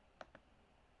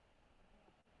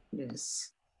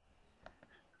 Yes.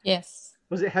 Yes.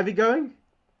 Was it heavy going?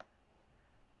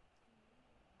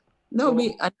 No,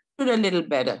 we understood a little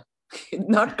better.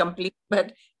 Not complete,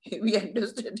 but we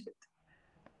understood it.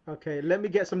 Okay, let me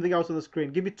get something else on the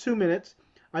screen. Give me 2 minutes.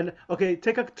 And okay,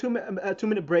 take a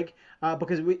 2-minute break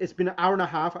because it's been an hour and a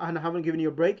half and I haven't given you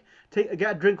a break.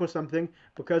 Get a drink or something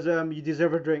because you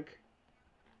deserve a drink.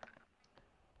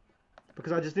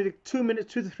 Because I just needed 2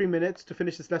 minutes, 2 to 3 minutes to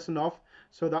finish this lesson off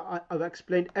so that I've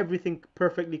explained everything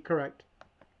perfectly correct.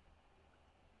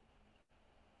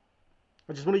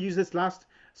 I just want to use this last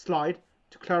slide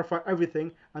to clarify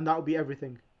everything, and that will be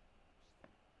everything.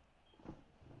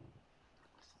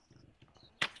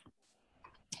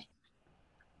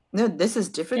 No, this is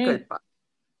difficult part.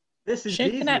 This is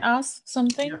Sheikh, easy. can I ask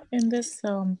something in this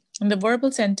in the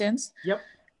verbal sentence? Yep.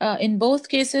 In both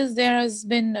cases, there has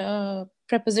been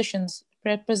prepositions.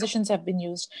 Prepositions have been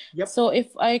used. Yep. So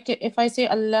if I say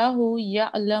Allahu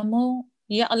ya'lamul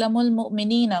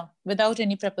mu'minina without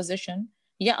any preposition,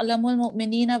 ya'lamul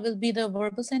mu'minina will be the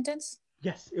verbal sentence?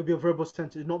 Yes, it'll be a verbal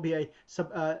sentence, it'll not be a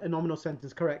nominal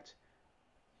sentence, correct?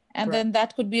 And correct.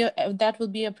 then that will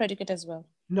be a predicate as well.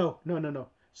 No.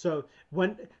 So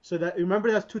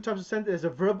remember there's two types of sentence.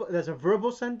 There's a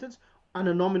verbal sentence and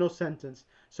a nominal sentence.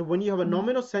 So when you have a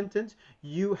nominal sentence,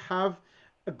 you have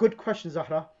a good question,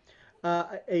 Zahra.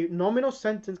 A nominal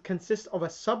sentence consists of a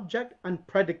subject and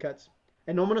predicate.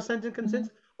 A nominal sentence consists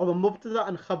of a mubtada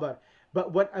and khabar.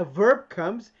 But when a verb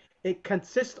comes, it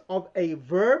consists of a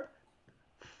verb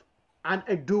and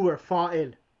a doer,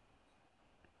 fa'il.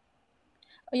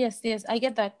 Yes, I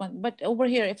get that one. But over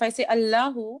here, if I say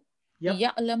Allahu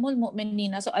ya'lamul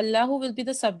mu'minina, so Allahu will be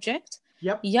the subject.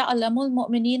 Yep. Ya'lamul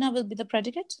mu'minina will be the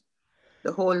predicate.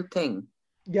 The whole thing.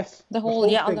 Yes. The whole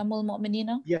ya'lamul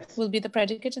mu'minina yes. will be the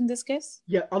predicate in this case.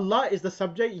 Yeah, Allah is the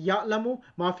subject. Ya'lamu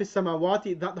ma fi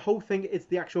samawati. That the whole thing is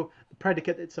the actual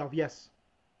predicate itself. Yes.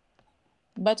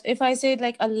 But if I say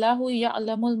like Allahu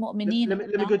ya'lamul mu'minina, let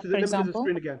me go to the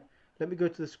screen again. Let me go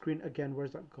to the screen again.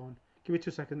 Where's that gone? Give me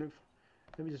 2 seconds.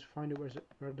 Let me just find it. Where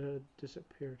it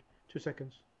disappeared? 2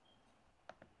 seconds.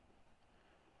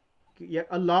 Yeah,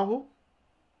 Allahu.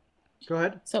 Go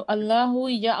ahead. So Allahu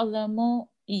ya'lamul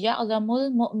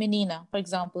mu'minina, for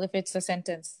example, if it's a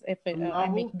sentence, if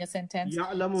I'm making a sentence.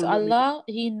 So Allah,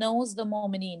 He knows the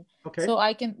mu'minin. Okay. So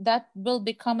that will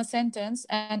become a sentence,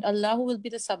 and Allahu will be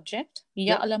the subject.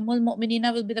 Ya'lamul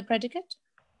mu'minina will be the predicate.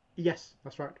 Yes,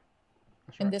 that's right.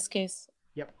 In this case.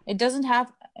 Yep. It doesn't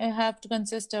have to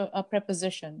consist of a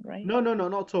preposition, right? No, not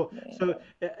at all. So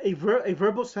a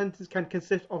verbal sentence can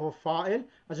consist of a fa'il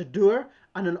as a doer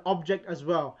and an object as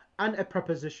well, and a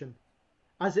preposition.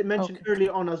 As it mentioned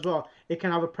earlier on as well, it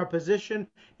can have a preposition,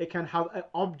 it can have an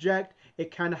object, it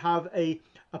can have a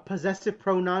possessive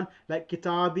pronoun like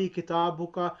kitabi,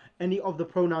 kitabuka, any of the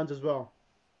pronouns as well.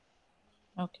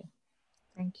 Okay,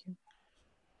 thank you.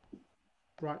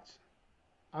 Right,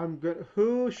 I'm good.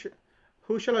 Who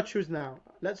shall I choose now?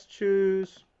 Let's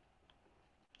choose.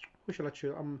 Who shall I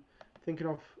choose? I'm thinking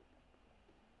of.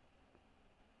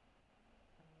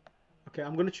 Okay,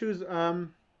 I'm gonna choose.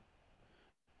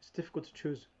 It's difficult to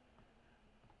choose.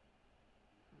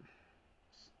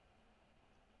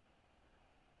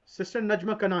 Sister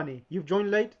Najma Kanani, you've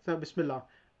joined late, so Bismillah.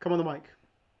 Come on the mic.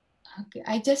 Okay,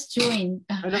 I just joined.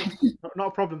 Not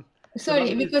a problem.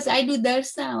 Sorry, because I do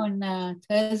darsa on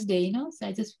Thursday, so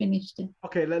I just finished it.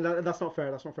 Okay, that's not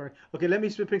fair. Okay, let me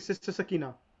bring Sister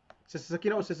Sakina. Sister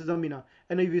Sakina or Sister Zamina?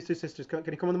 Any of you two sisters, can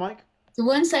you come on the mic? So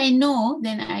once I know,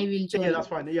 then I will join. Yeah,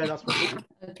 that's fine.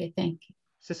 Okay, thank you.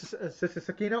 Sister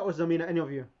Sakina or Zamina, any of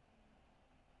you?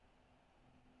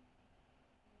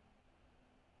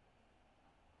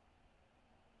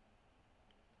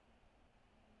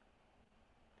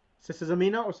 Sister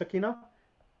Zamina or Sakina?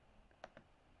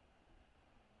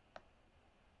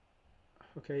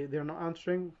 Okay, they're not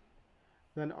answering.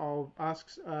 Then I'll ask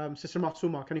Sister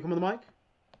Matsuma. Can you come on the mic?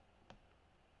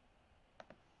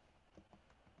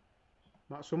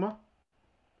 Matsuma?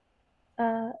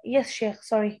 Yes, Sheikh,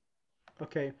 sorry.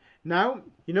 Okay, now,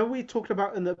 we talked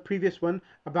about in the previous one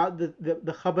about the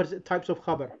khabars, types of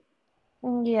khabar.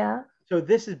 Yeah. So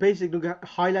this is basically going to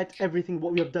highlight everything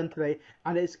what we have done today,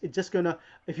 and it's just going to,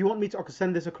 if you want me to, I can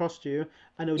send this across to you,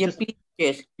 and it'll just... Please.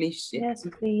 Yes,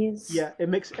 please. Yeah, it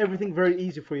makes everything very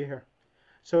easy for you here.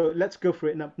 So let's go for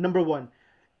it now. Number one,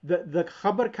 the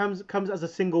khabar comes as a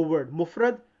single word,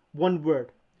 mufrad, one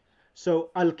word.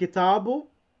 So al-kitabu.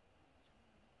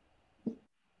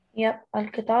 Yep,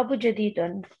 al-kitabu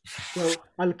jadidun. So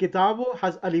al-kitabu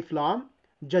has alif lam.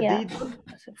 Jadidun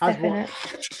has what?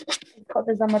 It's got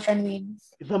the dhamma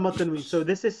tanweens. Dhamma tanween. So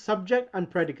this is subject and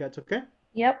predicate, okay?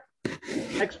 Yep.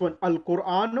 Next one,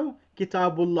 al-Qur'anu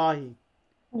kitabullahi.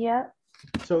 Yeah.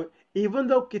 So even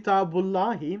though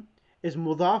kitabullahi is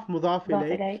mudaf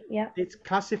ilayh, yeah, it's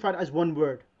classified as one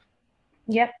word.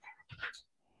 Yep.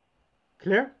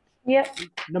 Clear? Yep.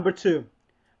 Number two,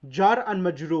 jar and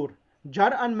majroor.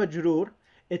 Jar and majroor,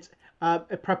 it's a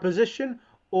preposition,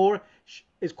 or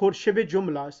it's called shibh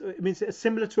jumla. So it means it's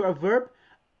similar to a verb.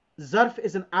 Zarf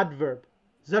is an adverb.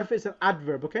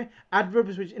 Okay? Adverb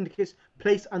is which indicates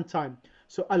place and time.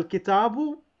 So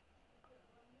al-kitabu.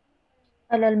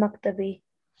 Al-maktabi.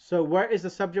 So where is the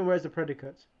subject, where is the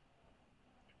predicate?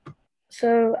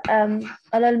 So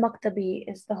al-maktabi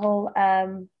is the whole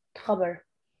khabar.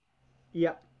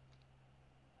 Yep.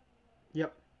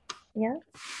 Yeah.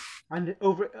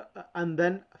 And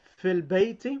then fil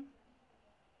bayti.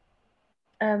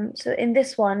 So in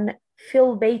this one,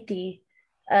 fil bayti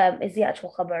is the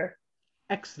actual khabar.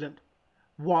 Excellent.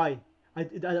 Why? I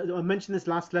mentioned this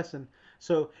last lesson.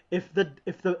 So if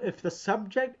the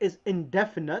subject is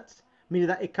indefinite, meaning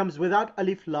that it comes without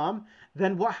alif lam,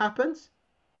 then what happens?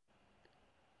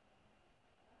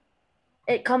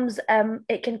 It comes.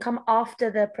 It can come after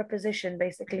the preposition,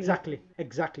 basically.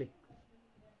 Exactly.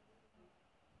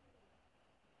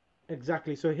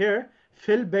 So here,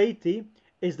 fil bayti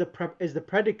is the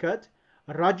predicate.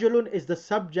 Rajulun is the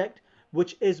subject,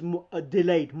 which is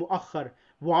delayed, mu'akhar.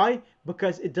 Why?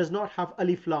 Because it does not have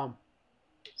alif lam.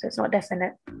 So it's not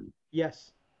definite.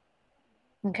 Yes.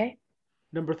 Okay.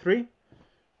 Number three.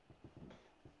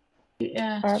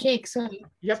 Sheikh, sorry.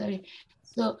 Yep. Sorry.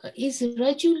 So is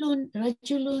rajulun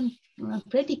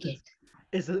predicate?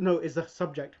 Is the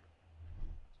subject.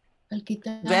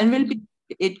 When will be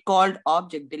it called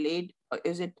object? Delayed, or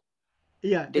is it?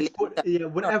 Yeah, it's called,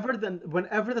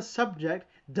 whenever the subject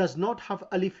does not have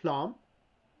alif lam.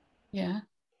 Yeah.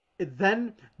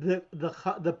 Then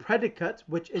the predicate,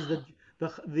 which is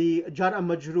the jar and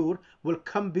majroor, will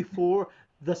come before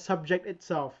the subject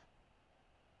itself.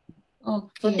 Okay.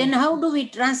 So then how do we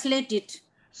translate it?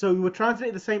 So we will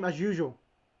translate the same as usual.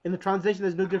 In the translation,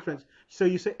 there's no difference. So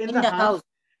you say in the house.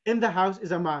 In the house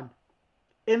is a man.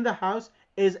 In the house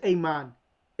is a man.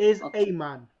 Is a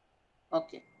man.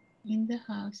 Okay. In the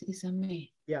house is a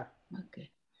may. Yeah. Okay.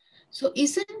 So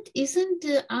isn't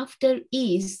after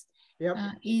is Yep.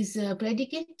 Is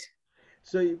predicate?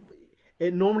 So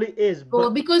it normally is, Oh,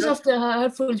 but because of the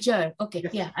hurtful jar. Okay.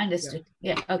 yes. Yeah, understood.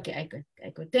 Yeah. Okay. I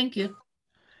could. Thank you.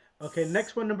 Okay.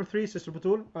 Next one, number 3, Sister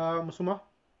Batul, Musuma.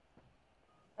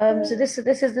 So this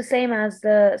is the same as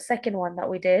the second one that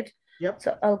we did. Yep.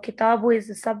 So al-kitabu is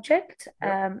the subject,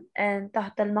 Yep. and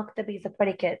taht al-maktabi is the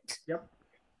predicate. Yep.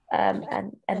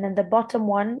 And then the bottom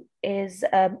one is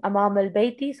amam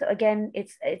al-bayti. So again,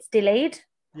 it's delayed.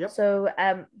 Yep. So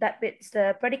that bit's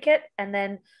the predicate, and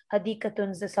then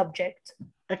hadikatun's the subject.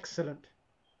 Excellent.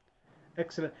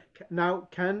 Excellent. Now,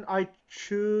 can I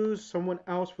choose someone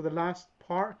else for the last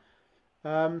part?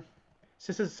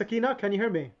 Sister Sakina, can you hear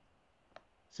me?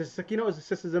 Sister Sakina or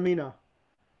Sister Zamina?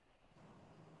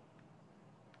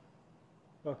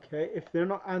 Okay, if they're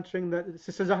not answering that,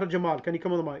 Sister Zahra Jamal, can you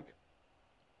come on the mic?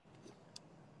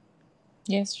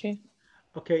 Yes, Sheikh.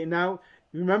 Okay, now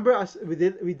remember us we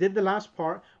did the last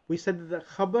part. We said that the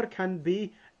khabar can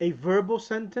be a verbal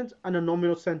sentence and a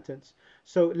nominal sentence.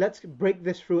 So let's break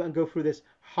this through and go through this.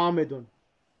 Hamidun.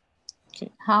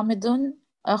 Okay. Hamidun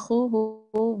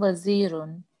akhuhu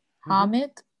wazirun.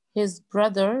 Hamid, his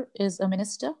brother, is a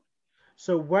minister.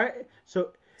 So where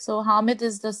So Hamid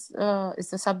is the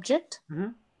subject,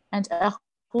 and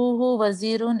akhuhu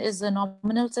wazirun is a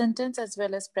nominal sentence as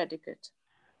well as predicate.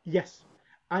 yes,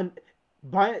 and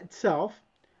by itself,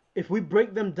 if we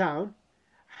break them down,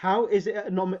 how is it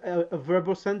a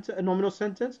verbal sentence, a nominal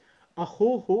sentence?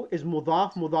 Akhuhu is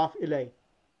mudaf mudaf ilay.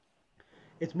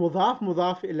 It's mudaf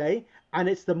mudaf ilay, and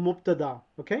it's the mubtada.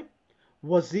 Okay,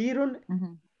 wazirun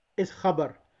is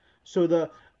khabar. So the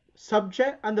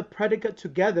subject and the predicate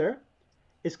together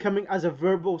is coming as a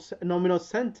verbal nominal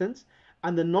sentence,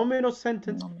 and the nominal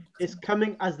sentence is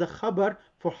coming as the khabar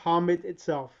for Hamid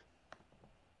itself.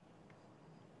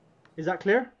 Is that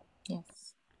clear?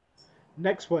 Yes.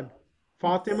 Next one.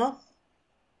 Fatima.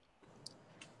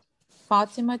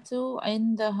 Fatimatu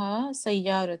indaha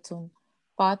sayyaratun.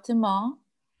 Fatima,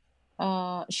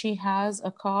 she has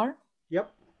a car.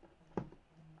 Yep.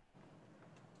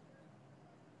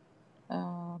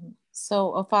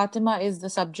 So Fatima is the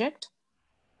subject,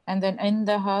 and then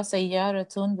indaha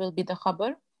sayyaratun will be the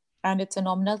khabar, and it's a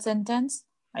nominal sentence.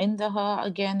 Indaha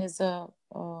again is a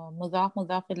mudaf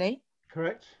mudaf ilay.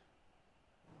 Correct.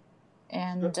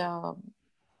 And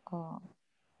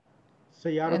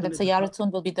Sayyaratun that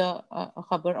sayyaratun will be the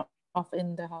khabar of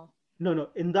indaha. No,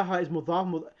 indaha is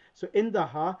mudaf. So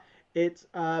indaha, it's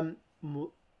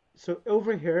so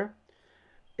over here,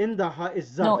 indaha is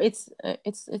zarf. No,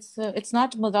 it's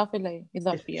not mudaf ilay.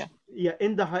 Idafiyah. Yeah,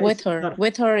 indaha with is her. zarf.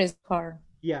 With her is car.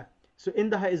 Yeah. So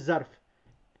indaha is zarf.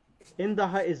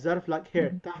 Indaha is zarf like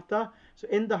here. Tahta. So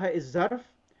indaha is zarf,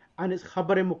 and it's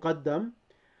khabar muqaddam.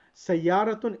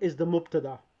 Sayyaratun is the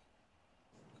mubtada.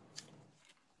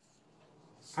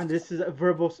 And this is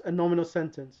a nominal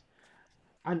sentence.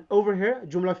 And over here,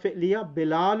 jumla fi'liya,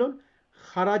 Bilalun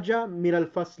kharaja min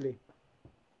al-fasli.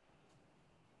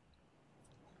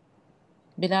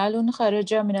 Bilalun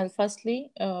kharaja min al-fasli.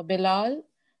 Bilal,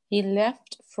 he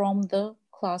left from the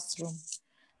classroom.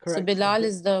 Correct. So Bilal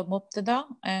is the mubtada,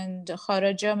 and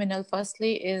kharaja min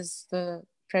al-fasli is the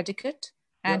predicate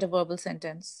and a verbal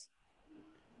sentence.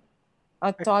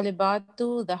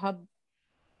 At-talibatu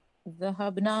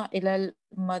dhahabna ila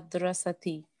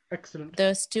al-madrasati. Excellent.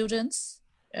 The students,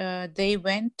 they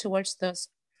went towards the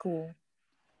school.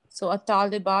 So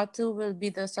at-talibatu will be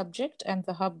the subject, and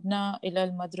dhahabna ila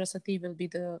al-madrasati will be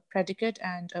the predicate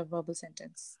and a verbal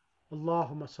sentence.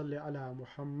 Allahumma salli ala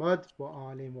Muhammad wa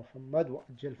ali Muhammad wa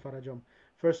ajil farajum.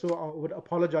 First of all, I would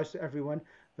apologize to everyone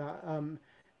that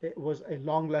it was a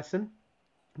long lesson,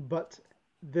 but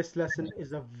this lesson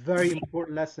is a very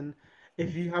important lesson.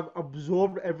 If you have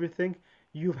absorbed everything,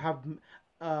 you have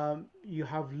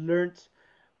learnt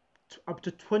up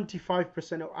to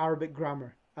 25% of Arabic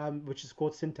grammar, which is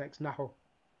called syntax, nahu.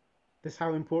 That's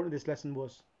how important this lesson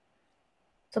was.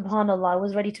 Subhanallah, I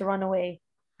was ready to run away.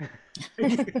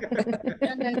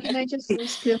 Can I just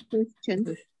ask you a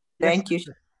question? Thank you.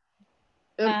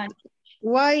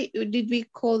 Why did we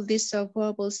call this a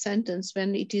verbal sentence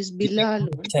when it is Bilal?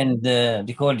 Send the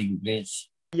recording, please.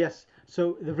 Yes.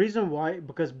 So the reason why,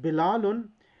 because Bilalun,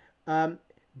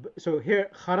 so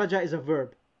here kharaja is a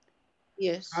verb.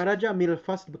 Yes. Kharaja min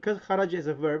al-fasl, because kharaja is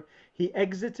a verb, he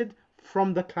exited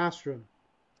from the classroom.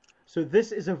 So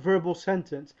this is a verbal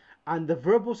sentence, and the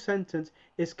verbal sentence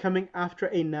is coming after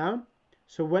a noun.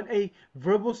 So when a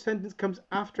verbal sentence comes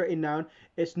after a noun,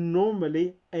 it's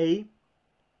normally a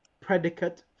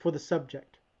predicate for the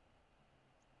subject.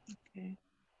 Okay.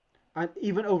 And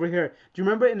even over here, do you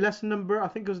remember in lesson number, I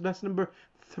think it was lesson number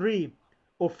 3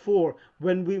 or 4,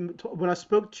 when I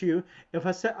spoke to you,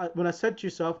 when I said to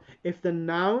yourself, if the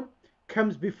noun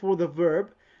comes before the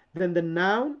verb, then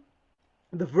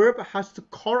the verb has to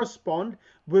correspond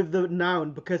with the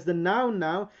noun, because the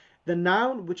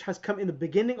noun which has come in the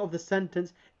beginning of the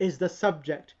sentence is the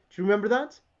subject. Do you remember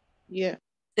that? Yeah.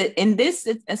 In this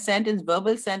sentence,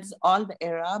 verbal sentence, all the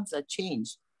Arabs are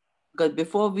changed. Because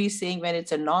before we saying when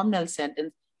it's a nominal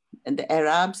sentence, and the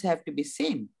Arabs have to be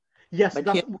same. Yes, but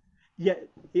that's, here,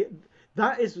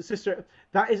 that is, sister,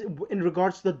 that is in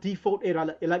regards to the default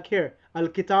era. Like here,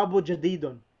 al-kitabu jadidun.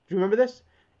 Do you remember this?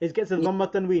 It gets a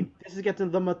dhamma tanween. This is getting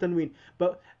dhamma tanween.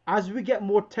 But as we get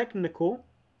more technical,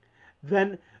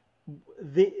 then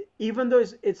even though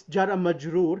it's jar and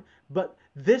majroor, but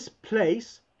this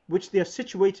place which they are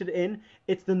situated in,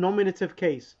 it's the nominative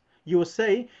case. You will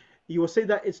say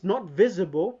that it's not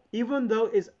visible, even though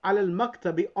it's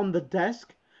al-maktabi on the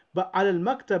desk. But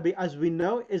al-maktabi, as we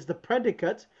know, is the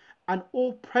predicate, and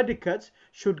all predicates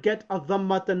should get a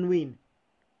dhamma tanween.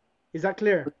 Is that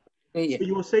clear? Yeah. So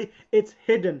you will say it's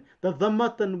hidden. The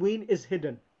dhamma tanween is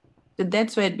hidden. So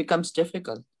that's why it becomes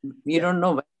difficult. You don't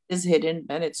know when it is hidden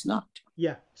and it's not.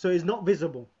 Yeah, so it's not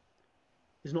visible.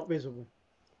 It's not visible.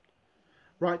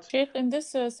 Right. Sheikh, in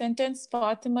this sentence,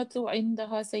 Fatimatu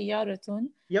indaha sayyaratun.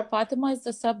 Yep. Fatima is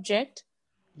the subject.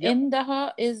 Yep.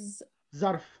 Indaha is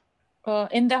zarf.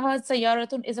 Indaha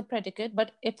sayyaratun is a predicate,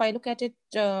 but if I look at it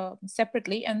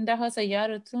separately, indaha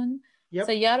sayyaratun, Yep.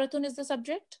 sayyaratun is the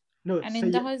subject, no, and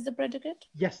indaha is the predicate.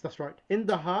 Yes, that's right.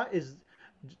 Indaha is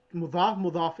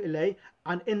mudaf ilay,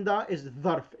 and inda is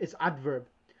dharf, it's adverb.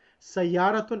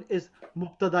 Sayyaratun is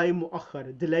mubtada'i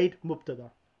mu'akhar, delayed mubtada.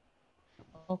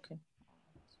 Okay,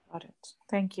 got it.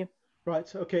 Thank you.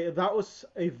 Right. Okay, that was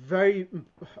a very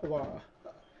well.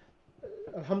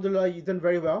 Alhamdulillah, you've done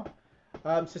very well.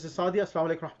 Sister Sadia,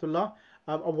 assalamu alaikum rahmatullah.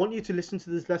 I want you to listen to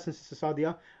this lesson, Sister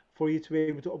Sadia, for you to be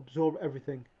able to absorb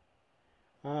everything.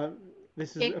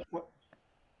 This is an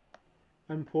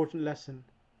important lesson.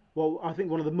 Well, I think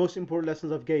one of the most important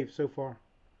lessons I've gave so far.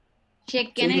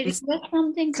 Sheikh, can I request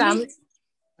something, please?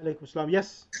 Alaikum salam.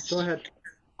 Yes, go ahead.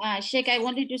 Sheikh, I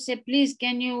wanted to say, please,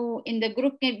 can you, in the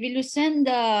group, will you send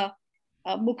the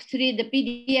book 3, the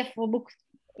PDF for book?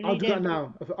 I'll do that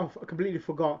now. I've completely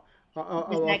forgot.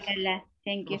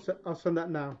 Thank you. I'll send that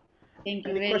now. Thank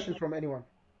you. Any questions from anyone?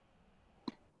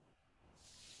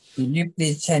 Will you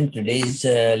please send today's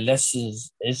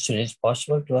lessons as soon as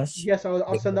possible to us? Yes,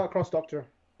 I'll send that across, Doctor.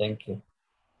 Thank you.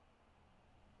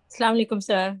 Assalamu alaikum,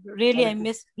 sir. Really, I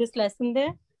missed this lesson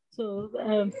there. So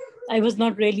I was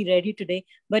not really ready today,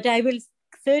 but I will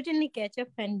certainly catch up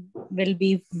and will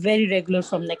be very regular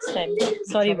from next time.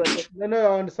 Sorry about it.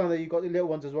 No, I understand that you got the little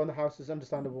ones as well in the house. It's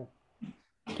understandable.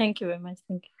 Thank you very much.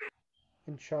 Thank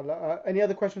you. Inshallah. Any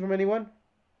other questions from anyone?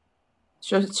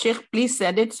 So, Sheikh, please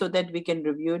send it so that we can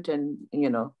review it and,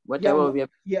 whatever we have.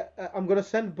 Yeah, I'm going to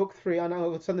send book 3 and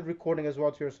I'll send the recording as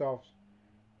well to yourselves.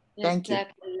 Thank you.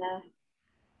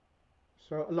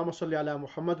 So, Allahumma salli ala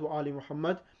Muhammad wa ali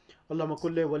Muhammad. Allahumma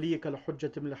kulli waliyika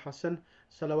al-hujjat min al-Hasan.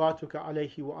 Salawatuka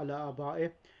alayhi wa ala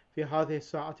aba'ih. Fi hadhihi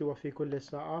sa'ati wa fi kulli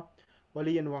sa'a.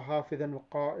 Waliyan wa hafidhan wa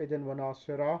qa'idan wa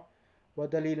nasira. Wa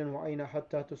dalilan wa ayna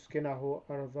hatta tuskinahu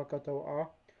arzaka taw'a.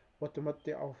 Wa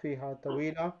tumatti'ahu fiha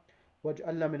tawila.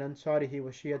 واجعلنا من أنصاره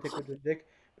وشيتك وجدك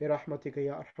برحمتك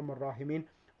يا أرحم الراحمين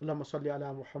اللهم صل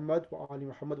على محمد وآل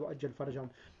محمد وأجل فرجهم.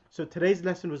 So today's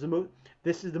lesson was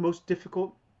this is the most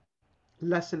difficult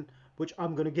lesson which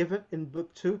I'm going to give it in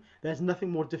book 2. There's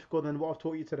nothing more difficult than what I've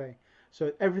taught you today.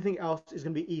 So everything else is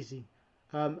going to be easy.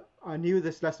 I knew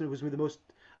this lesson was going to be the most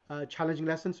challenging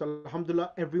lesson. So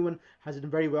alhamdulillah, everyone has done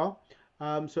very well.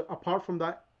 So apart from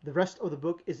that, the rest of the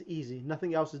book is easy.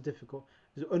 Nothing else is difficult.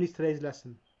 It's only today's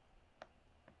lesson.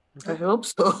 Okay. I hope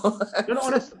so. No,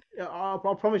 honest. I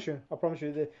promise you.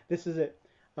 This is it.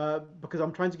 Because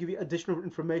I'm trying to give you additional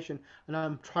information, and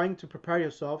I'm trying to prepare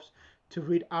yourselves to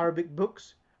read Arabic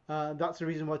books. That's the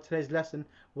reason why today's lesson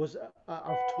was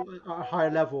of a higher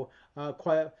level,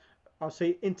 I'll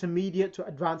say intermediate to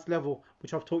advanced level,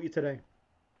 which I've taught you today.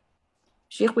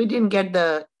 Sheikh, we didn't get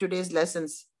today's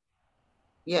lessons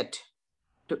yet.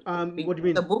 What do you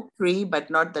mean? The book 3, but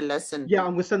not the lesson. Yeah, I'm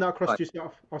going to send that across to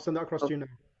you. I'll send that across to you now.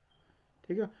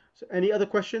 So any other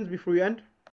questions before we end?